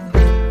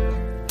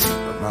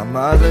 but my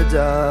mother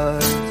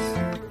does.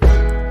 I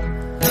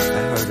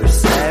heard her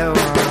say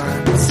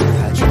once,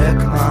 Patrick,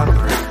 my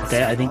prince.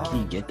 Okay, I think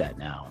you get that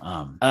now.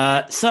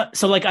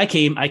 So like I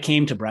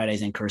came to Bright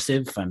Eyes and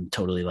Cursive, if I'm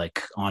totally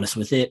like honest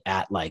with it,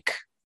 at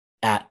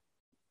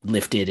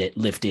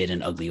Lifted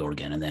and Ugly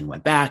Organ, and then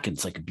went back, and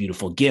it's like a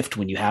beautiful gift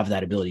when you have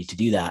that ability to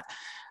do that.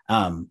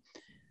 And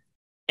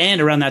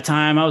around that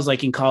time I was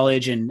like in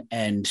college and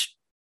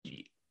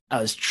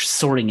I was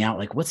sorting out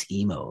like, what's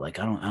emo? Like,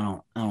 I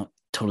don't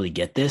totally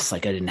get this.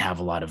 Like I didn't have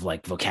a lot of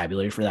like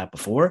vocabulary for that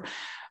before,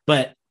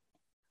 but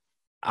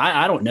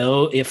I don't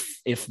know if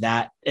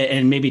that,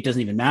 and maybe it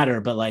doesn't even matter,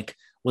 but like,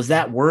 was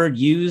that word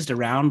used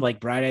around like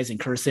Bright Eyes and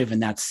Cursive in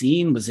that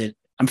scene?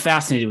 I'm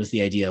fascinated with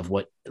the idea of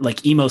what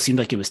like emo seemed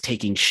like it was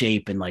taking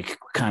shape and like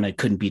kind of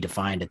couldn't be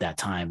defined at that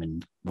time,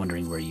 and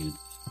wondering what you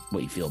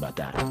feel about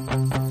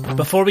that.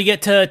 Before we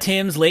get to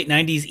Tim's late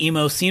 90s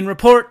emo scene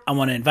report, I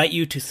want to invite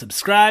you to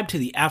subscribe to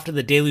the After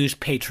the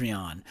Deluge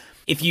Patreon.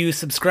 If you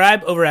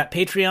subscribe over at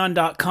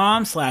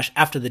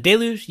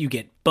patreon.com/afterthedeluge, you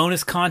get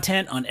bonus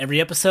content on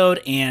every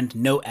episode and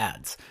no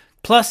ads,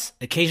 plus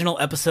occasional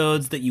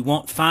episodes that you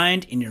won't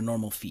find in your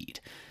normal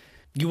feed.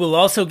 You will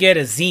also get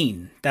a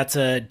zine. That's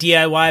a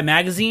DIY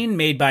magazine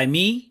made by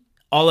me,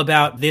 all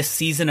about this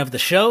season of the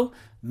show,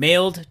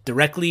 mailed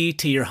directly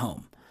to your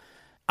home.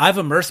 I've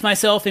immersed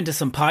myself into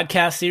some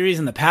podcast series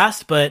in the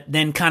past, but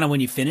then kind of when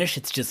you finish,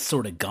 it's just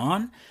sort of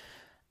gone.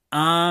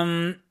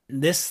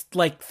 This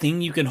like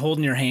thing you can hold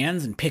in your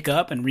hands and pick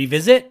up and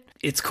revisit,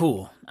 it's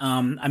cool.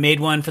 I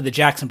made one for the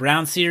Jackson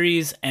Browne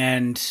series,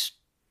 and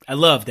I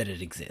love that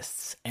it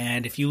exists.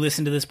 And if you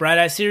listen to this Bright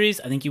Eye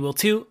series, I think you will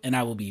too, and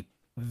I will be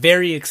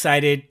very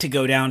excited to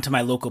go down to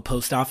my local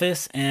post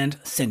office and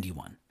send you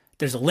one.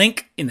 There's a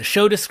link in the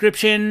show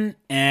description,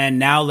 and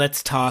now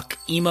let's talk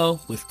emo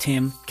with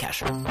Tim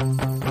Kasher.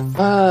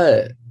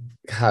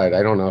 God,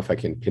 I don't know if I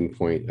can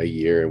pinpoint a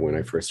year when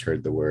I first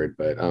heard the word,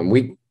 but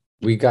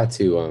we got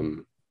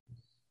to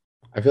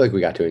I feel like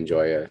we got to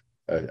enjoy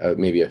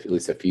maybe at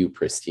least a few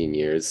pristine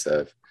years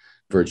of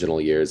virginal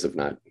years of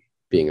not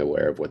being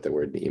aware of what the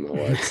word emo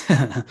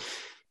was.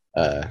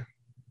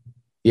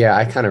 Yeah,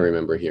 I kind of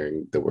remember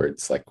hearing the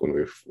words like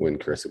when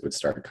Cursive would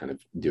start kind of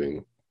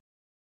doing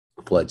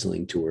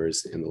fledgling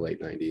tours in the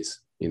late 90s,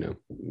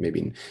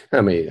 maybe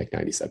like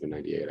 97,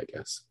 98, I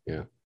guess.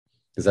 Yeah.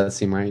 Does that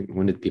seem right?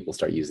 When did people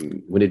start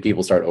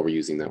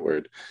overusing that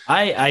word?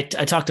 I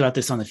talked about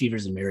this on the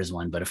Fevers and Mirrors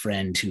one, but a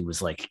friend who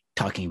was like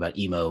talking about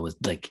emo was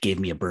like gave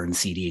me a burned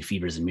CD of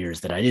Fevers and Mirrors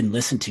that I didn't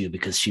listen to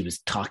because she was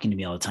talking to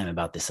me all the time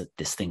about this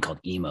thing called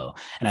emo.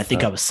 And I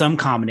think I was some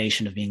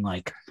combination of being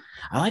like,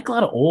 I like a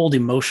lot of old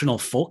emotional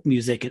folk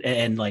music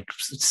and like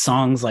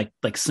songs like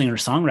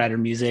singer-songwriter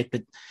music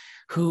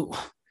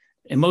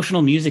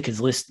emotional music has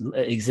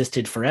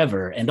existed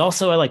forever. And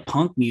also I like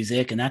punk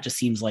music, and that just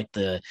seems like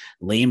the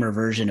lamer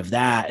version of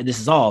that. This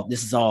is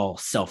all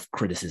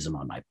self-criticism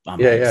on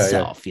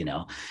myself,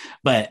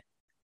 But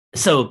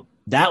so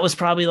that was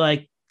probably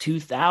like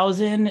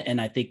 2000. And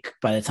I think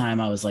by the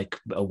time I was like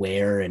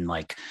aware and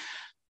like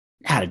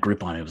had a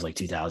grip on it, it was like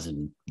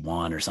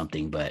 2001 or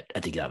something. But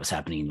I think that was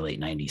happening in the late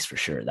 90s for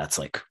sure. That's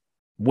like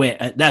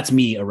that's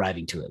me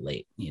arriving to it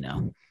late,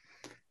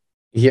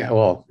 Yeah,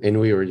 well, and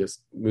we were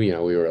just, we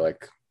were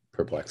like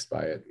perplexed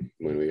by it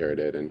when we heard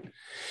it, and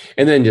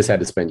then just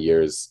had to spend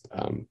years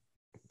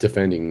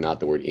defending not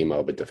the word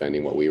emo, but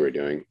defending what we were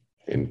doing.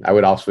 And I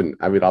would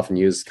often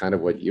use kind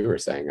of what you were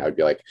saying. I would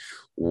be like,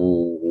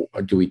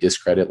 do we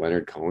discredit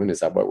Leonard Cohen? Is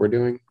that what we're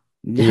doing?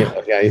 No.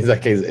 Yeah,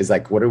 it's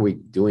like, what are we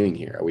doing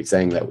here? Are we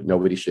saying that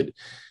nobody should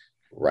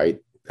write?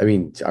 I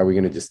mean, are we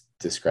going to just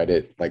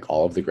discredit like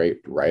all of the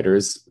great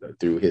writers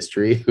through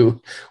history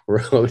who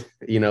wrote,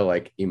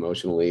 like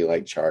emotionally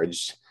like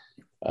charged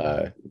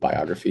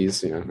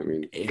biographies? I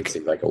mean, it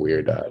seemed like a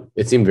weird.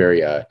 It seemed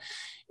very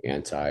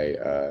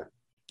anti-art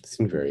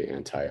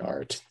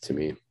to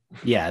me.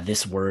 Yeah,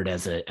 this word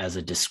as a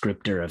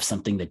descriptor of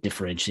something that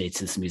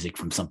differentiates this music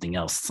from something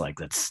else. It's like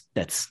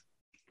that's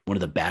one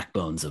of the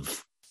backbones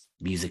of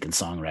music and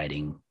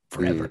songwriting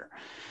forever. Mm.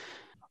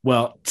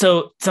 Well,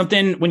 so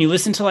something when you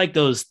listen to like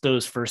those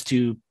first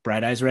two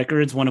Bright Eyes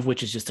records, one of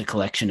which is just a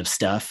collection of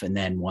stuff, and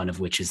then one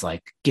of which is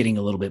like getting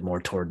a little bit more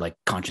toward like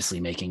consciously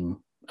making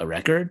a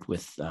record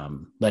with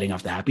Letting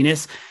Off the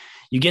Happiness,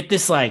 you get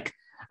this like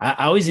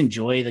I always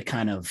enjoy the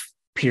kind of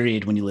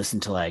period when you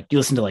listen to like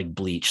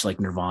Bleach, like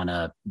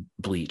Nirvana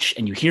Bleach,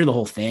 and you hear the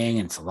whole thing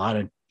and it's a lot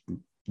of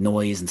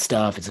noise and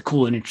stuff. It's a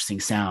cool and interesting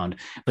sound,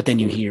 but then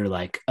you hear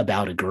like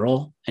About a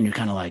Girl and you're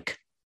kind of like,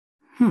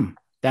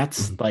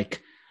 that's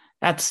like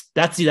that's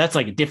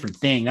like a different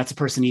thing. That's a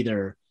person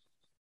either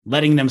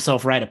letting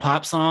themselves write a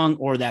pop song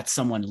or that's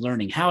someone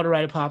learning how to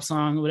write a pop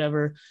song or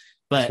whatever.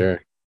 But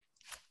sure.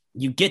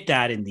 You get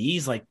that in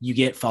these, like you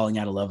get Falling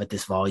Out of Love at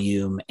This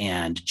Volume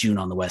and June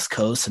on the West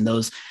Coast. And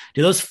do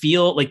those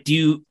feel like, do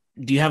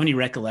you have any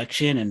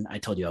recollection? And I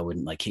told you I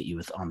wouldn't like hit you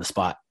with on the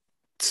spot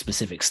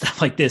specific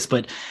stuff like this,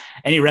 but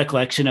any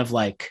recollection of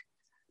like,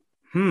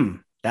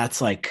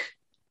 that's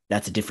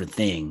a different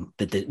thing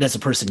that's a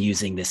person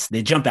using this.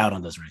 They jump out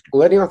on those records.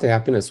 Letting Off the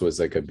Happiness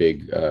was like a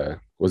big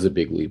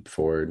leap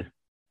forward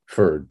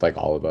for like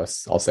all of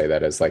us. I'll say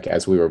that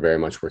as we were very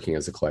much working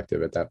as a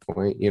collective at that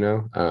point,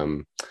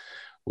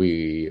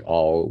 we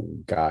all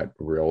got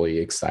really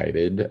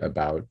excited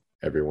about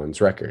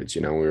everyone's records.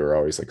 We were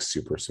always like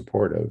super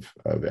supportive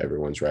of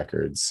everyone's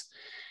records.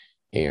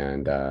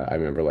 And I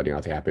remember Letting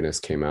Off the Happiness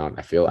came out.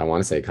 I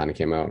want to say it kind of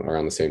came out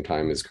around the same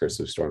time as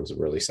Cursive Storms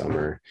of Early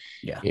Summer.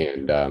 Yeah.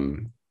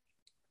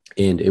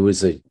 And it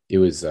was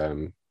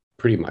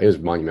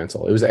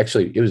monumental. It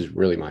was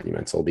really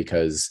monumental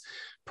because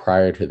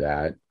prior to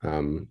that,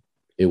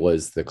 it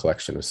was the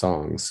collection of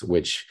songs,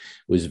 which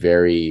was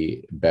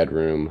very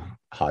bedroom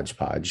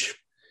hodgepodge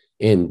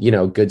and,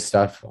 good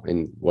stuff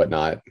and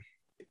whatnot.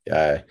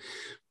 But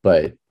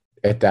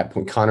at that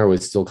point, Connor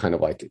was still kind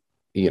of like,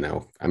 I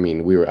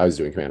was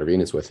doing Commander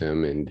Venus with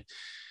him, and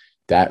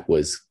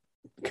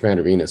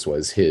Commander Venus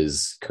was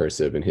his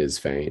Cursive and his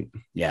Faint.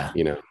 Yeah.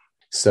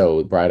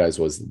 So Bright Eyes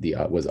was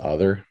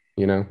other,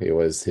 it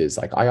was his,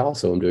 like, I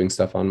also am doing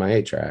stuff on my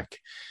 8-track.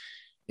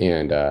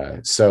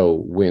 And so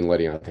when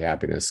Letting Out the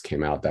Happiness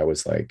came out, that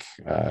was like,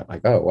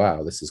 oh,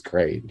 wow, this is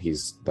great.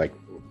 He's like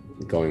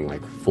going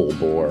like full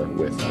bore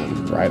with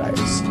Bright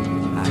Eyes.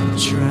 I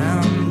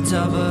dreamt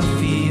of a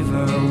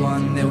fever,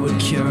 one that would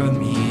cure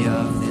me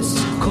of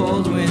this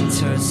cold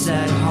winter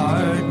sad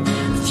heart.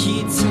 With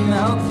heat to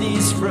melt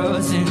these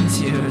frozen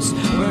tears,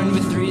 burned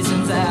with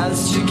reasons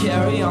as to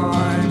carry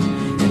on.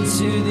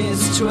 Into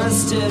these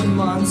twisted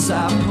months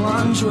I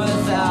plunge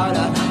without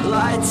a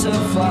light to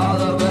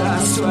follow, but I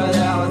swear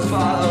that I would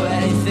follow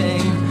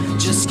anything,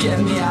 just get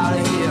me out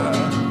of here.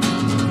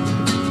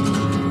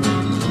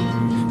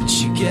 But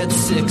you get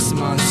 6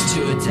 months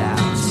to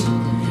adapt.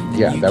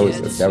 Yeah, that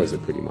was a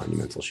pretty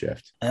monumental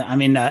shift. I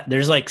mean,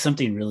 there's like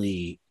something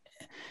really,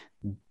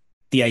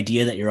 the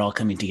idea that you're all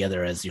coming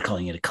together, as you're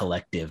calling it, a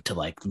collective, to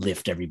like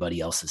lift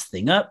everybody else's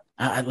thing up.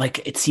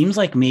 Like, it seems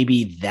like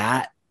maybe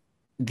that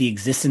the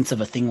existence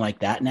of a thing like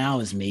that now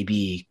is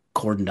maybe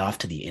cordoned off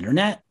to the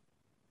internet.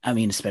 I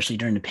mean, especially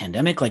during the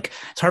pandemic, like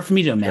it's hard for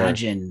me to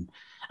imagine. Sure.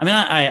 I mean,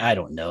 I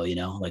don't know, you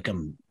know, like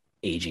I'm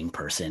aging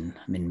person,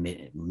 I'm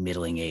in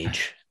middling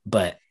age,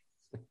 but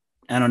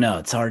I don't know.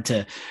 It's hard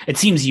to, it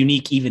seems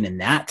unique even in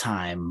that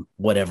time,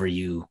 whatever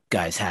you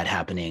guys had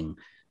happening,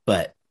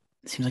 but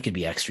it seems like it'd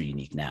be extra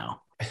unique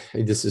now.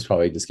 This is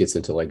probably just gets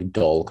into like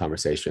dull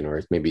conversation, or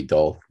it's maybe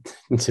dull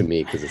to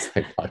me because it's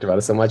like talked about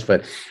it so much,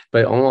 but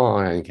Omaha,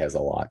 I think, has a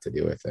lot to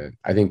do with it.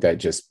 I think that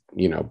just,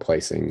 you know,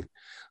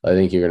 I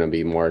think you're going to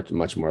be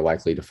much more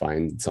likely to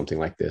find something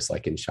like this,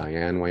 like in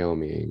Cheyenne,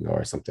 Wyoming,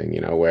 or something,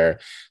 you know, where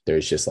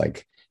there's just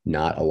like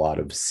not a lot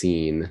of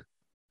scene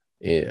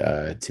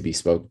to be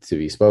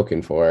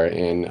spoken for.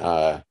 And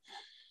that,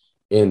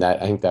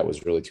 I think that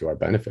was really to our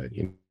benefit,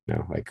 you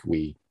know, like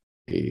we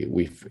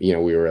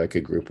were like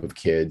a group of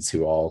kids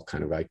who all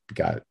kind of like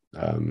got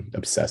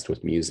obsessed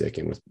with music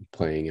and with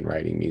playing and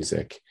writing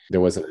music.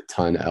 There wasn't a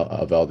ton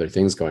of other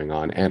things going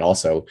on. And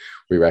also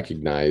we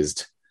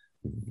recognized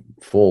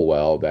full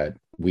well that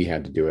we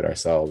had to do it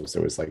ourselves.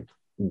 There was like,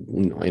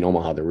 in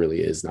Omaha, there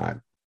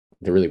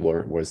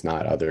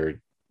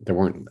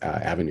weren't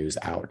avenues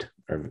out,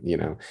 or, you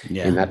know,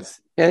 yeah. And that's,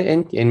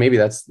 and maybe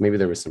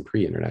there was some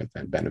pre-internet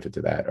benefit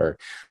to that,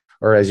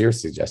 or as you're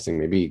suggesting,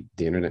 maybe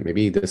the internet,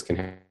 maybe this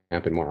can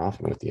happen more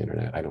often with the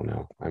internet. I don't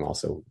know. I'm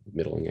also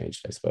middling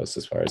aged, I suppose,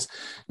 as far as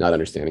not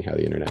understanding how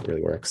the internet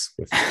really works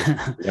with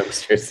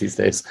youngsters these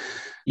days.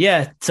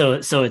 Yeah. So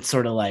it's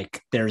sort of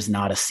like there's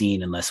not a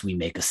scene unless we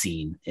make a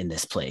scene in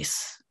this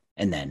place.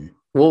 And then,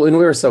 well, and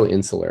we were so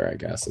insular, I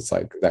guess. It's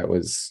like, that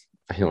was,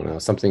 I don't know,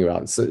 something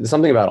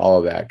about all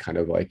of that kind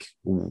of like,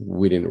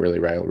 we didn't really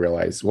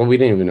realize, well, we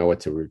didn't even know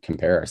what to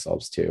compare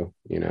ourselves to,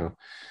 you know,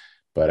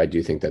 but I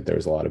do think that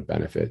there's a lot of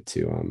benefit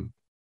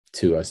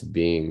to us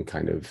being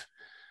kind of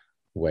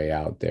way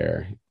out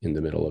there in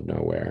the middle of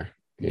nowhere,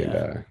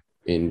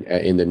 and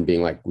and then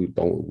being like, we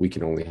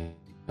can only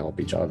help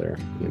each other,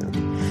 you know.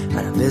 And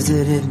I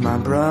visited my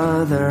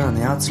brother on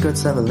the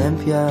outskirts of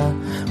Olympia,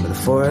 where the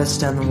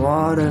forest and the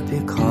water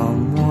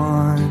become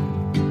one.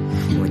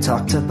 And we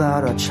talked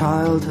about our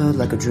childhood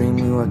like a dream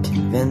we were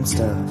convinced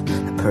of,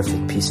 the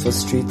perfect peaceful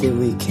street that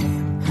we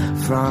came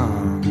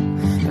from.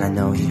 And I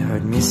know he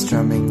heard me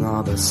strumming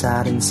all those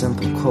sad and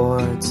simple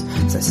chords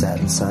as I sat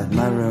inside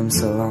my room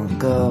so long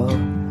ago.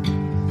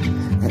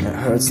 And it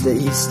hurts that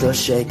he's still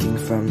shaking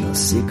from those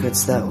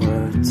secrets that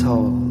were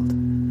told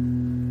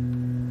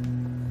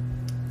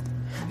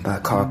by a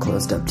car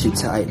closed up too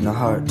tight and a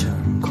heart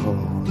turned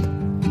cold.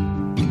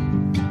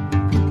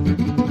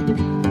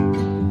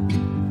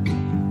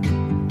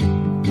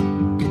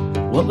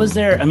 What was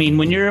there? I mean,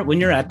 when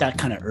you're at that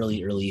kind of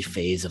early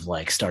phase of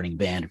like starting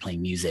band or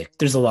playing music,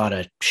 there's a lot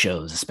of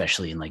shows,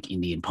 especially in like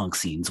indie and punk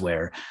scenes,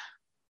 where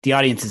the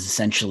audience is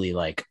essentially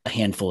like a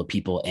handful of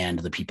people and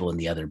the people in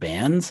the other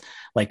bands.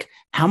 Like,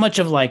 how much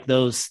of like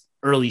those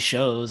early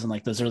shows and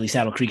like those early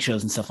Saddle Creek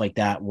shows and stuff like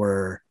that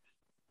were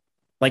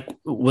like,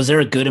 was there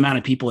a good amount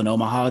of people in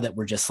Omaha that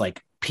were just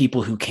like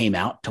people who came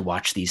out to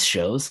watch these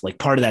shows, like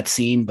part of that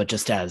scene, but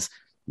just as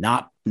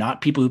not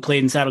people who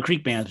played in Saddle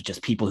Creek bands, but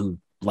just people who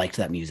liked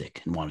that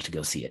music and wanted to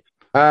go see it?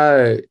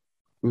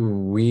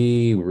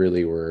 We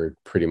really were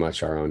pretty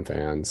much our own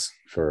fans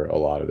for a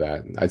lot of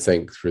that. I'd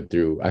say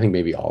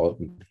maybe all of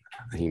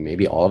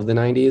the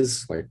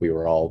 90s. Like, we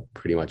were all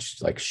pretty much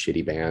like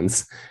shitty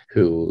bands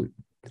who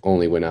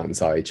only went out and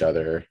saw each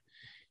other.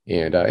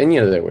 And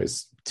you know, there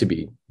was, to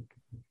be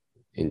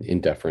in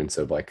deference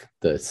of like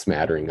the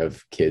smattering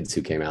of kids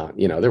who came out,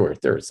 you know, there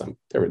was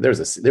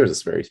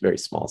a very, very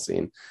small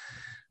scene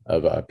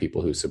of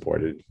people who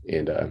supported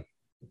and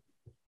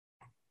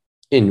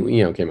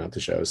you know, came out to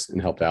shows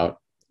and helped out.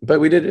 But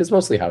it's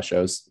mostly house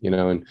shows, you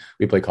know, and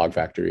we play Cog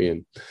Factory.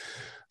 And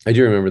I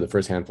do remember the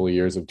first handful of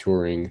years of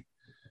touring.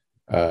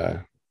 I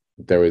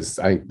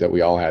think that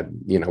we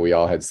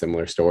all had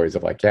similar stories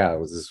of like, yeah, it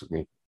was this,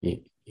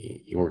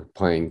 you were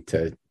playing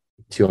to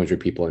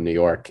 200 people in New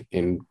York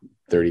and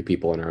 30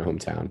 people in our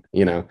hometown,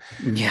 you know?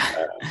 Yeah.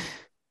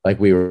 Like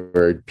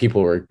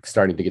people were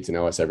starting to get to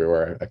know us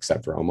everywhere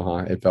except for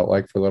Omaha. It felt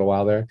like for a little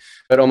while there,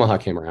 but Omaha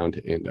came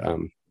around,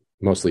 and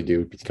mostly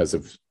due because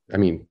of, I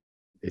mean,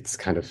 it's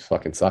kind of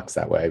fucking sucks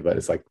that way, but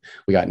it's like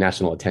we got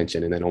national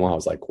attention, and then Omaha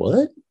was like,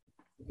 what?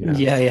 You know?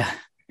 Yeah.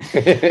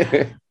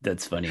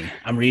 That's funny.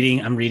 I'm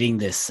reading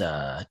this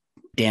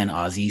Dan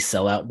Ozzie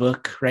Sellout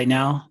book right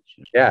now.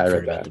 Yeah, I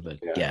read that. The book.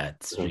 Yeah,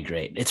 it's really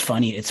great. It's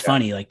funny. It's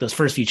funny. Like, those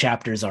first few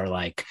chapters are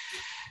like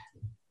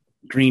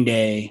Green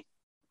Day,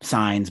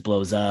 Signs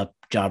blows up,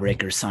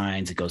 Jawbreaker,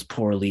 Signs, it goes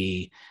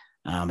poorly.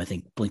 I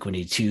think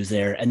Blink-182 is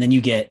there, and then you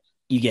get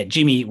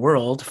Jimmy Eat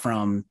World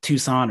from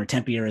Tucson or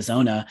Tempe,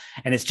 Arizona,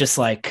 and it's just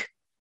like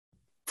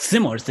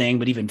similar thing,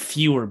 but even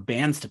fewer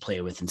bands to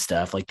play with and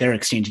stuff. Like they're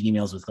exchanging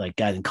emails with like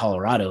guys in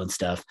Colorado and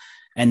stuff.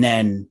 And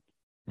then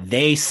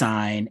they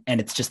sign and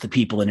it's just the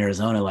people in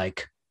Arizona,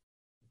 like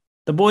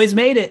the boys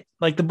made it,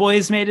 like the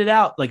boys made it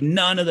out, like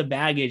none of the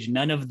baggage,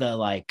 none of the,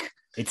 like,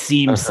 it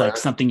seems like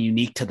something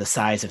unique to the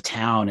size of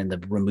town and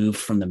the removed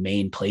from the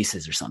main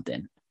places or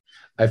something.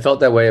 I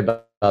felt that way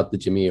about the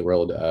Jimmy Eat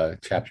World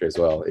chapter as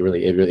well.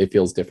 It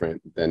feels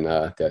different than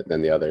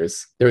the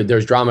others.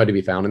 There's drama to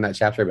be found in that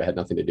chapter, but it had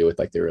nothing to do with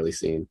like the early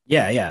scene.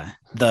 Yeah.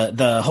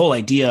 The whole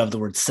idea of the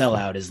word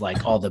sellout is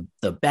like all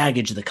the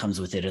baggage that comes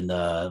with it, and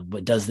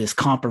does this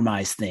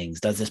compromise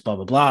things, does this blah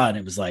blah blah, and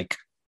it was like,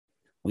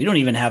 we don't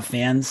even have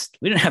fans.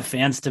 We don't have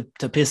fans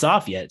to piss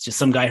off yet. It's just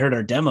some guy heard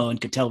our demo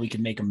and could tell we could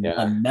make a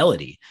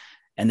melody,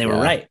 and they were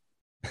right.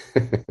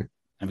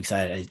 I'm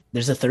excited.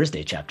 There's a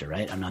Thursday chapter,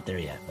 right? I'm not there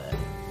yet, but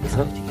I'm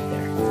excited to get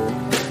there.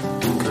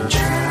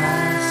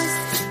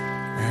 Contrast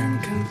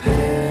and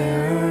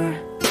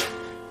compare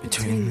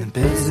between the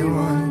busy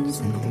ones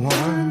and the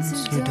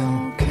ones who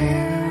don't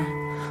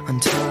care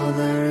until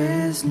there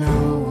is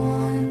no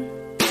one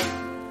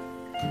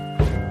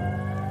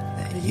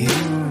that you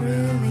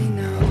really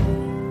know.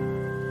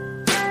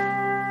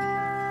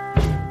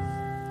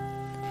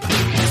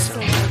 So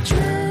I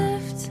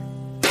drift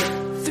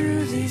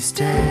through these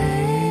days.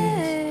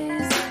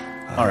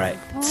 All right.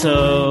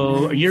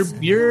 So you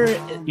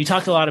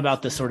talked a lot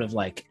about the sort of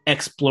like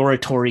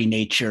exploratory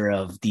nature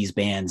of these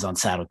bands on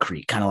Saddle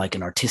Creek, kind of like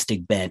an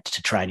artistic bent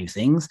to try new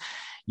things.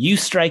 You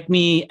strike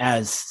me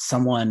as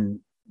someone,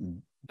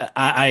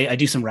 I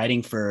do some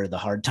writing for the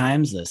Hard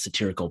Times, the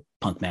satirical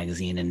punk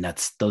magazine, and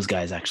those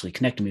guys actually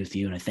connected me with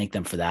you, and I thank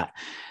them for that.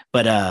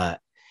 But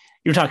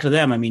you were talking to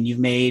them. I mean, you've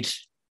made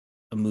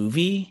a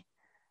movie,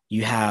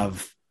 you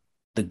have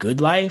The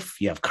Good Life,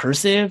 you have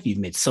Cursive, you've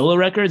made solo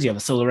records, you have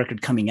a solo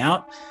record coming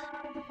out.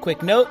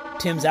 Quick note,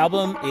 Tim's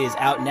album is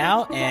out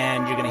now,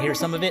 and you're going to hear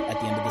some of it at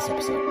the end of this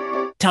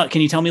episode.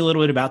 Can you tell me a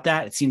little bit about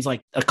that? It seems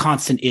like a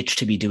constant itch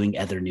to be doing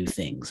other new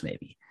things,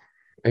 maybe.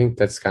 I think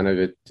that's kind of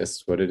it,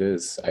 just what it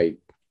is. I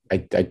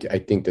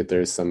think that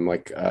there's some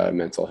like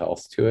mental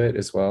health to it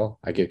as well.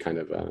 I get kind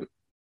of,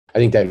 I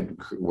think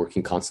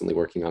that constantly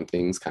working on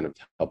things kind of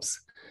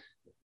helps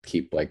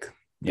keep like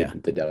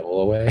the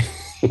devil away.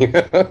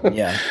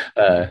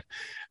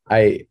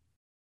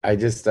 I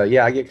just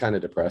I get kind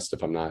of depressed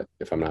if I'm not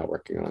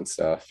working on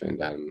stuff,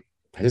 and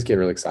I just get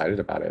really excited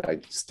about it.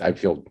 I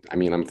feel, I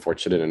mean, I'm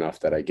fortunate enough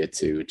that I get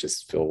to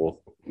just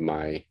fill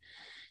my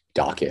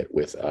docket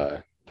with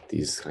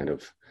these kind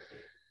of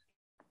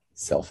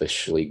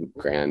selfishly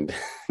grand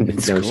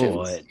notions.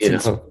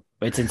 Cool.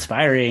 It's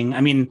inspiring.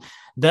 I mean,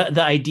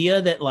 the idea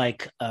that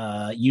like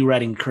you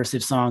writing a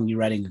Cursive song, you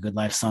writing a Good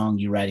Life song,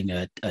 you writing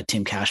a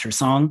Tim Kasher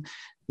song,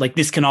 like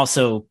this can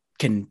also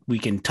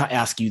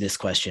ask you this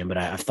question, but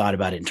I've thought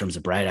about it in terms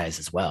of Bright Eyes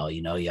as well.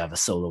 You know, you have a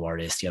solo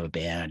artist, you have a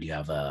band, you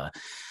have a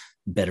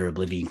Better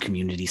Oblivion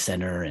Community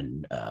Center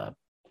and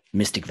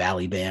Mystic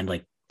Valley Band.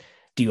 Like,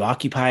 do you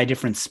occupy a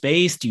different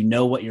space? Do you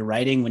know what you're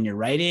writing when you're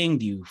writing?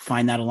 Do you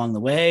find that along the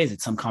way? Is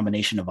it some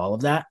combination of all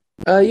of that?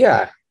 I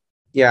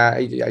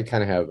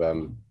kind of have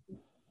a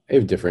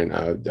different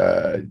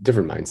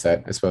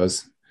mindset, I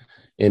suppose,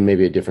 and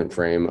maybe a different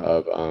frame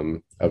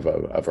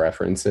of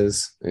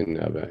references and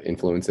of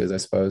influences, I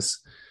suppose,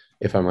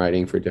 if I'm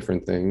writing for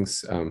different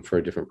things, for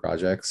different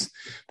projects.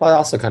 But I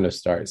also kind of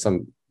start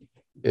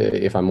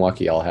if I'm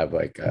lucky, I'll have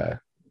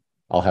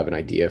an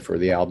idea for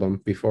the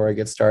album before I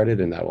get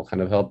started, and that will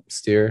kind of help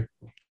steer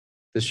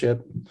the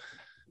ship.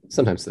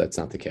 Sometimes that's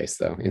not the case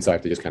though. And so I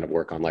have to just kind of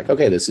work on like,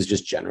 okay, this is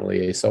just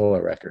generally a solo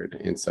record.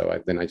 And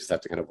so then I just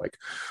have to kind of like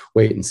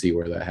wait and see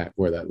where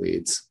that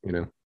leads, you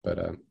know?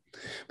 But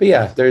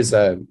yeah, there's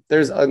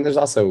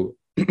also,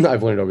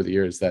 I've learned over the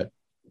years that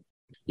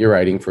you're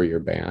writing for your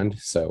band.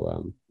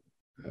 So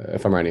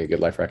if I'm writing a Good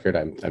Life record,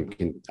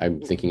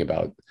 I'm thinking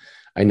about,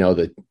 I know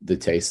the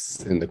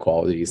tastes and the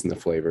qualities and the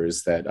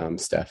flavors that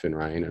Steph and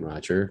Ryan and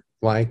Roger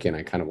like, and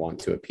I kind of want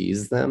to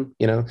appease them.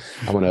 You know,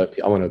 I want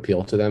to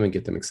appeal to them and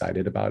get them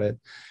excited about it.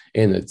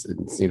 And it's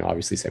you know,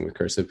 obviously same with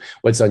Cursive.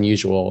 What's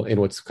unusual and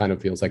what's kind of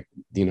feels like,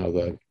 you know,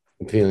 the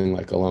feeling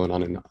like alone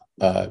on an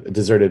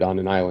deserted on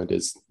an island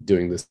is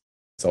doing this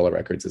solo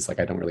records. It's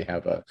like I don't really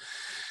have a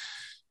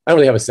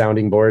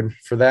sounding board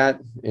for that,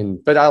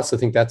 but I also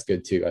think that's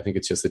good too. I think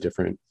it's just a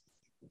different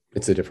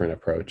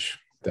approach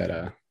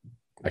that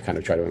I kind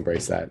of try to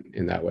embrace that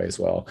in that way as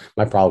well.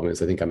 My problem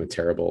is I think I'm a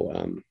terrible,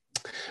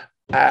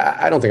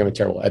 I don't think I'm a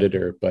terrible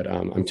editor, but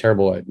I'm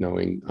terrible at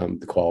knowing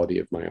the quality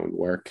of my own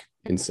work.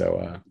 And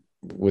so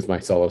with my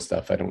solo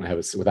stuff, I don't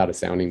have without a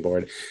sounding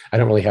board. I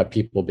don't really have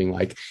people being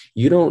like,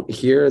 you don't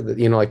hear that,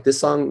 you know, like this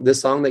song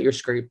that you're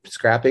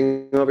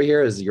scrapping over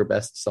here is your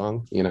best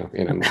song, you know,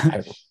 and I'm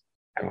like,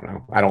 I don't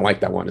know. I don't like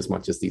that one as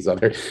much as these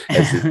other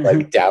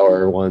like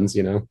dour ones,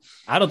 you know.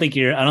 I don't think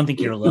you're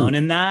alone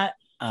in that.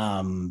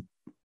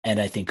 And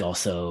I think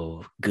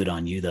also good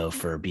on you though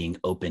for being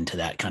open to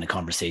that kind of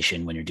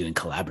conversation when you're doing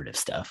collaborative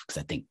stuff,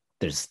 because I think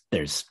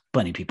there's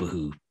plenty of people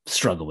who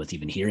struggle with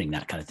even hearing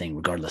that kind of thing,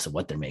 regardless of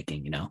what they're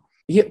making, you know.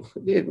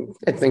 Yeah,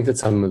 I think that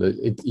some of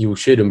you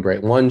should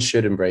embrace. One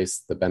should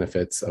embrace the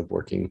benefits of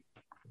working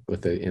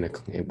with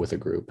with a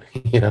group.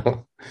 Yeah.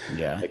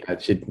 Like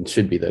that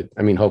should be the.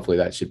 I mean, hopefully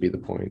that should be the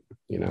point.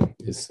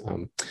 Is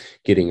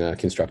getting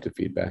constructive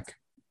feedback.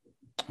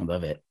 I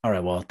love it. All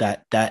right. Well,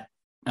 that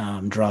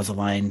draws a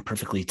line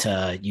perfectly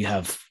to you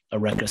have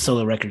a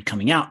solo record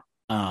coming out.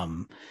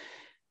 Can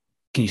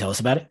you tell us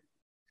about it?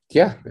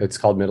 Yeah, it's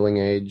called Middling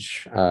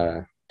Age.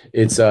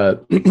 It's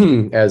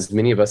as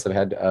many of us have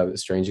had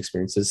strange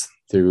experiences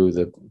through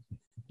the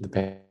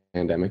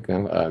pandemic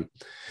now.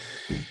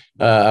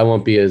 I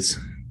won't be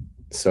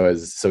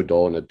so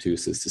dull and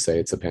obtuse as to say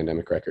it's a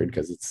pandemic record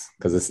because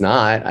it's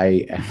not.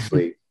 I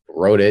actually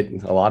wrote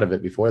a lot of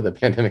it before the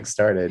pandemic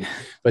started,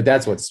 but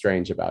that's what's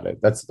strange about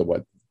it. That's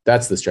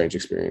the strange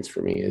experience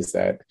for me, is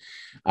that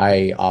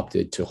I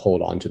opted to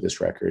hold on to this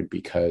record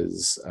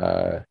because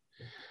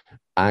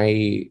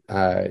I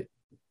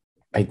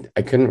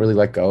couldn't really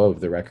let go of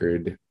the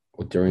record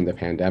during the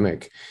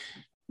pandemic,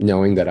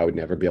 knowing that I would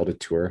never be able to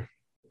tour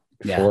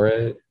for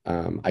it.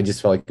 I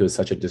just felt like it was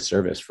such a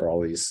disservice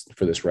for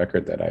this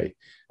record that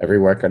every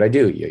record I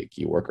do,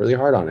 you work really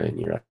hard on it and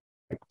you're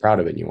like proud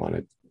of it and you want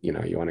to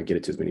get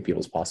it to as many people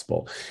as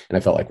possible. And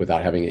I felt like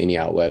without having any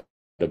outlet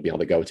to be able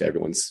to go to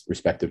everyone's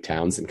respective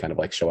towns and kind of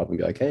like show up and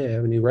be like, hey, I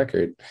have a new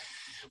record.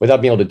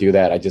 Without being able to do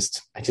that, I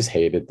just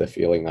hated the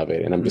feeling of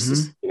it. And I'm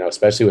just,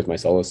 especially with my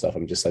solo stuff,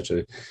 I'm just such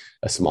a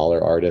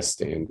smaller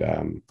artist.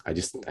 And I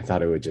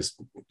thought it would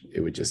just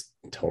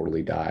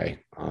totally die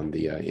on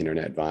the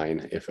internet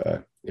vine if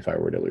I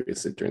were to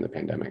release it during the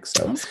pandemic.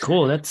 So that's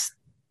cool. That's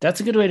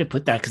a good way to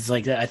put that. Cause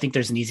like, I think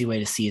there's an easy way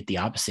to see it the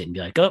opposite and be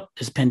like, oh,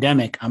 there's a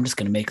pandemic. I'm just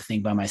going to make a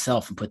thing by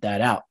myself and put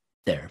that out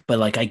there. But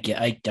like, I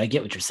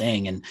get what you're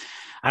saying. And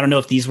I don't know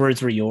if these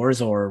words were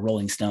yours or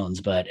Rolling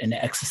Stones, but an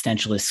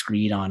existentialist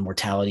screed on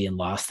mortality and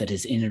loss that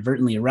has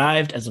inadvertently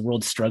arrived as the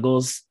world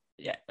struggles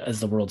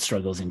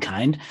in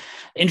kind.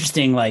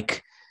 Interesting.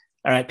 Like,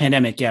 all right,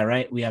 pandemic. Yeah.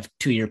 Right. We have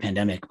 2-year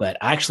pandemic, but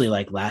actually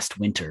like last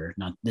winter,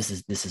 this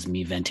is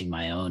me venting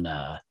my own,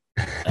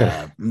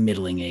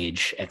 middling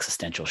age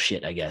existential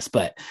shit, I guess.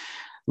 But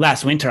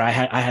last winter I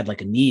had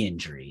like a knee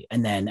injury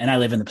and I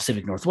live in the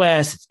Pacific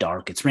Northwest. It's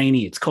dark, it's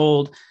rainy, it's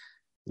cold.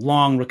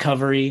 Long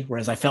recovery,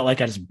 whereas I felt like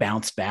I just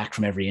bounced back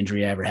from every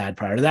injury I ever had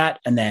prior to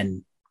that. And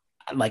then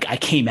like I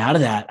came out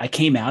of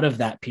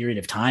that period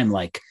of time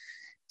like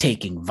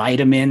taking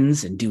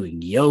vitamins and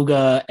doing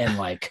yoga and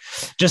like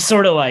just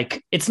sort of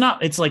like it's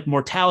like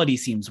mortality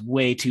seems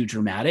way too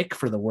dramatic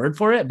for the word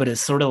for it, but it's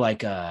sort of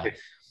like a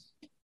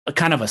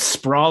kind of a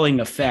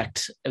sprawling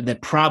effect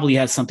that probably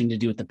has something to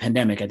do with the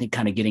pandemic. I think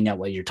kind of getting at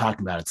what you're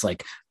talking about. It's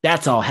like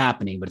that's all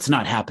happening, but it's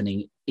not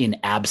happening in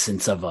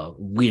absence of a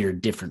weird,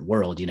 different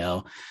world,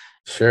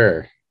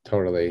 Sure,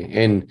 totally.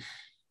 And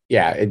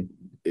yeah,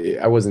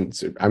 it doesn't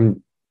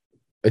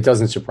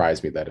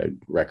surprise me that a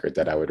record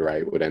that I would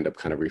write would end up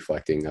kind of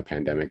reflecting a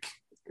pandemic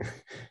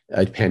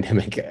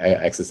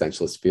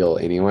existentialist feel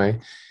anyway.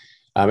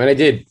 And I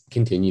did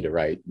continue to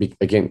write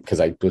again,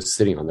 because I was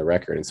sitting on the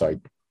record. And so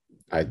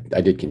I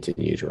did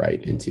continue to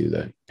write into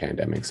the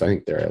pandemic. So I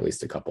think there are at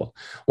least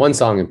one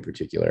song in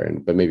particular,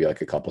 but maybe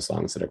like a couple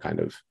songs that are kind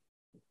of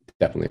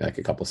definitely like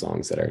a couple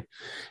songs that are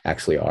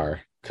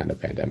kind of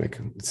pandemic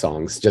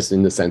songs, just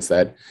in the sense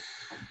that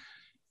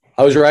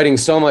I was writing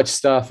so much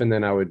stuff and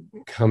then I would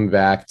come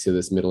back to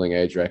this Middling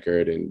Age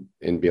record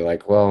and be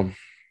like, well,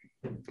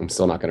 I'm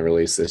still not going to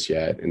release this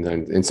yet.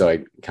 And so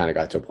I kind of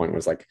got to a point where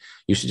it's like,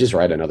 you should just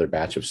write another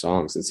batch of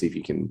songs and see if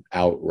you can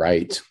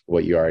outright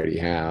what you already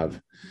have.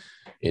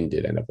 And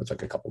did end up with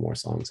like a couple more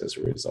songs as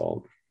a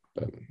result.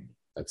 But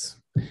it's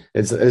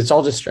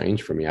all just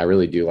strange for me. I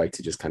really do like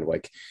to just kind of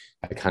like,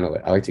 I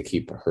like to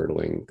keep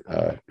hurtling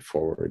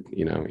forward,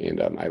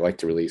 and I like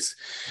to release.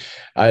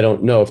 I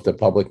don't know if the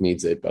public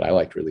needs it, but I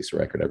like to release a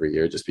record every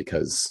year just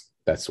because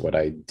that's what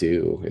I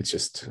do. It's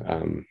just,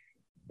 I'm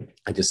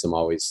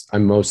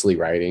mostly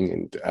writing.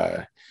 And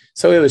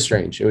so it was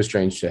strange. It was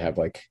strange to have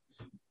like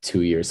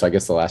 2 years. So I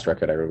guess the last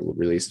record I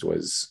released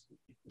was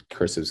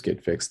Cursives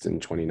Get Fixed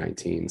in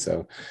 2019.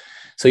 So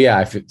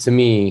yeah, to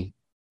me,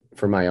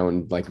 for my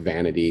own like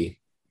vanity,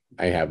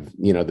 I have,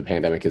 the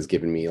pandemic has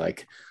given me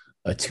like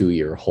a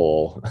 2-year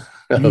hole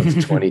of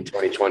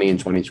 2020 and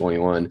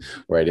 2021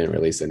 where I didn't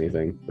release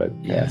anything, but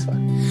yeah, it's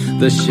fine.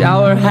 The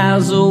shower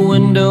has a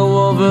window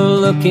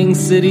overlooking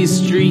city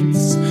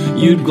streets.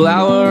 You'd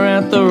glower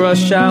at the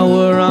rush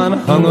hour on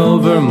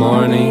hungover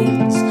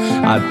mornings.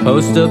 I'd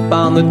post up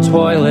on the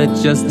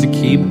toilet just to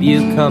keep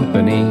you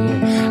company.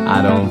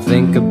 I don't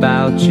think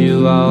about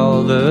you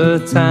all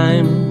the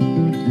time.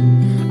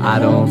 I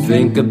don't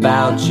think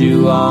about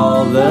you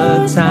all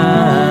the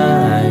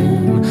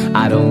time.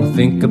 I don't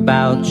think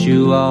about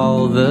you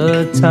all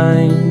the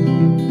time.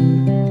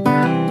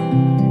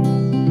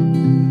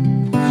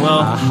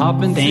 Well,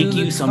 thank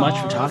you so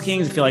much for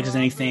talking. I feel like there's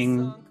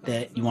anything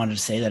that you wanted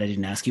to say that I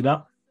didn't ask you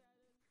about?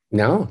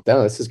 No,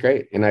 this is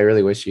great. And I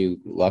really wish you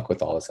luck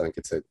with all this. I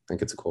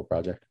think it's a cool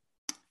project.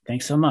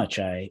 Thanks so much.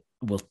 I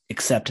will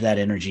accept that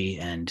energy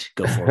and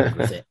go forward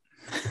with it.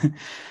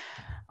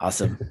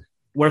 Awesome.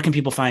 where can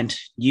people find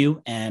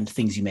you and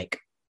things you make?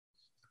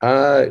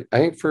 I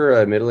think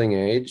for Middling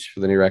Age, for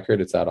the new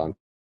record, it's out on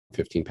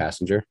 15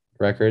 Passenger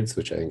Records,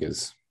 which I think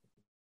is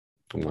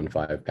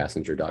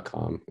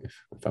 15passenger.com,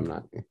 if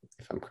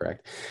I'm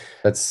correct.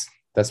 That's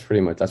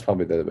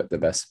probably the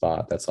best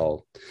spot. That's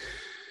all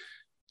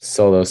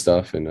solo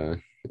stuff and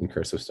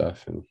cursive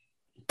stuff. And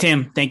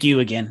Tim, thank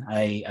you again.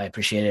 I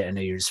appreciate it. I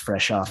know you're just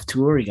fresh off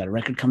tour. You got a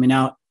record coming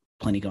out,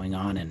 plenty going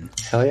on, and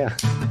hell yeah.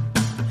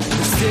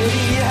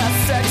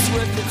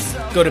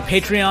 Go to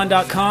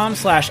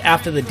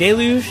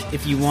patreon.com/afterthedeluge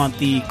if you want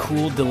the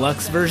cool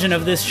deluxe version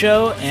of this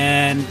show.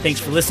 And thanks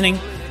for listening.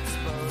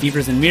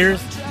 Beavers and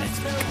Mirrors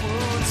next week.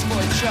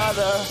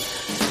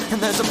 And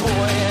there's a boy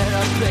in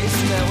a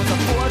basement with a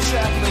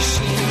 4-track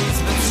machine.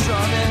 He's been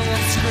strumming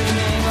and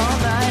screaming all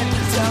night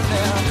down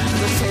there.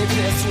 The tape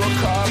this will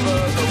call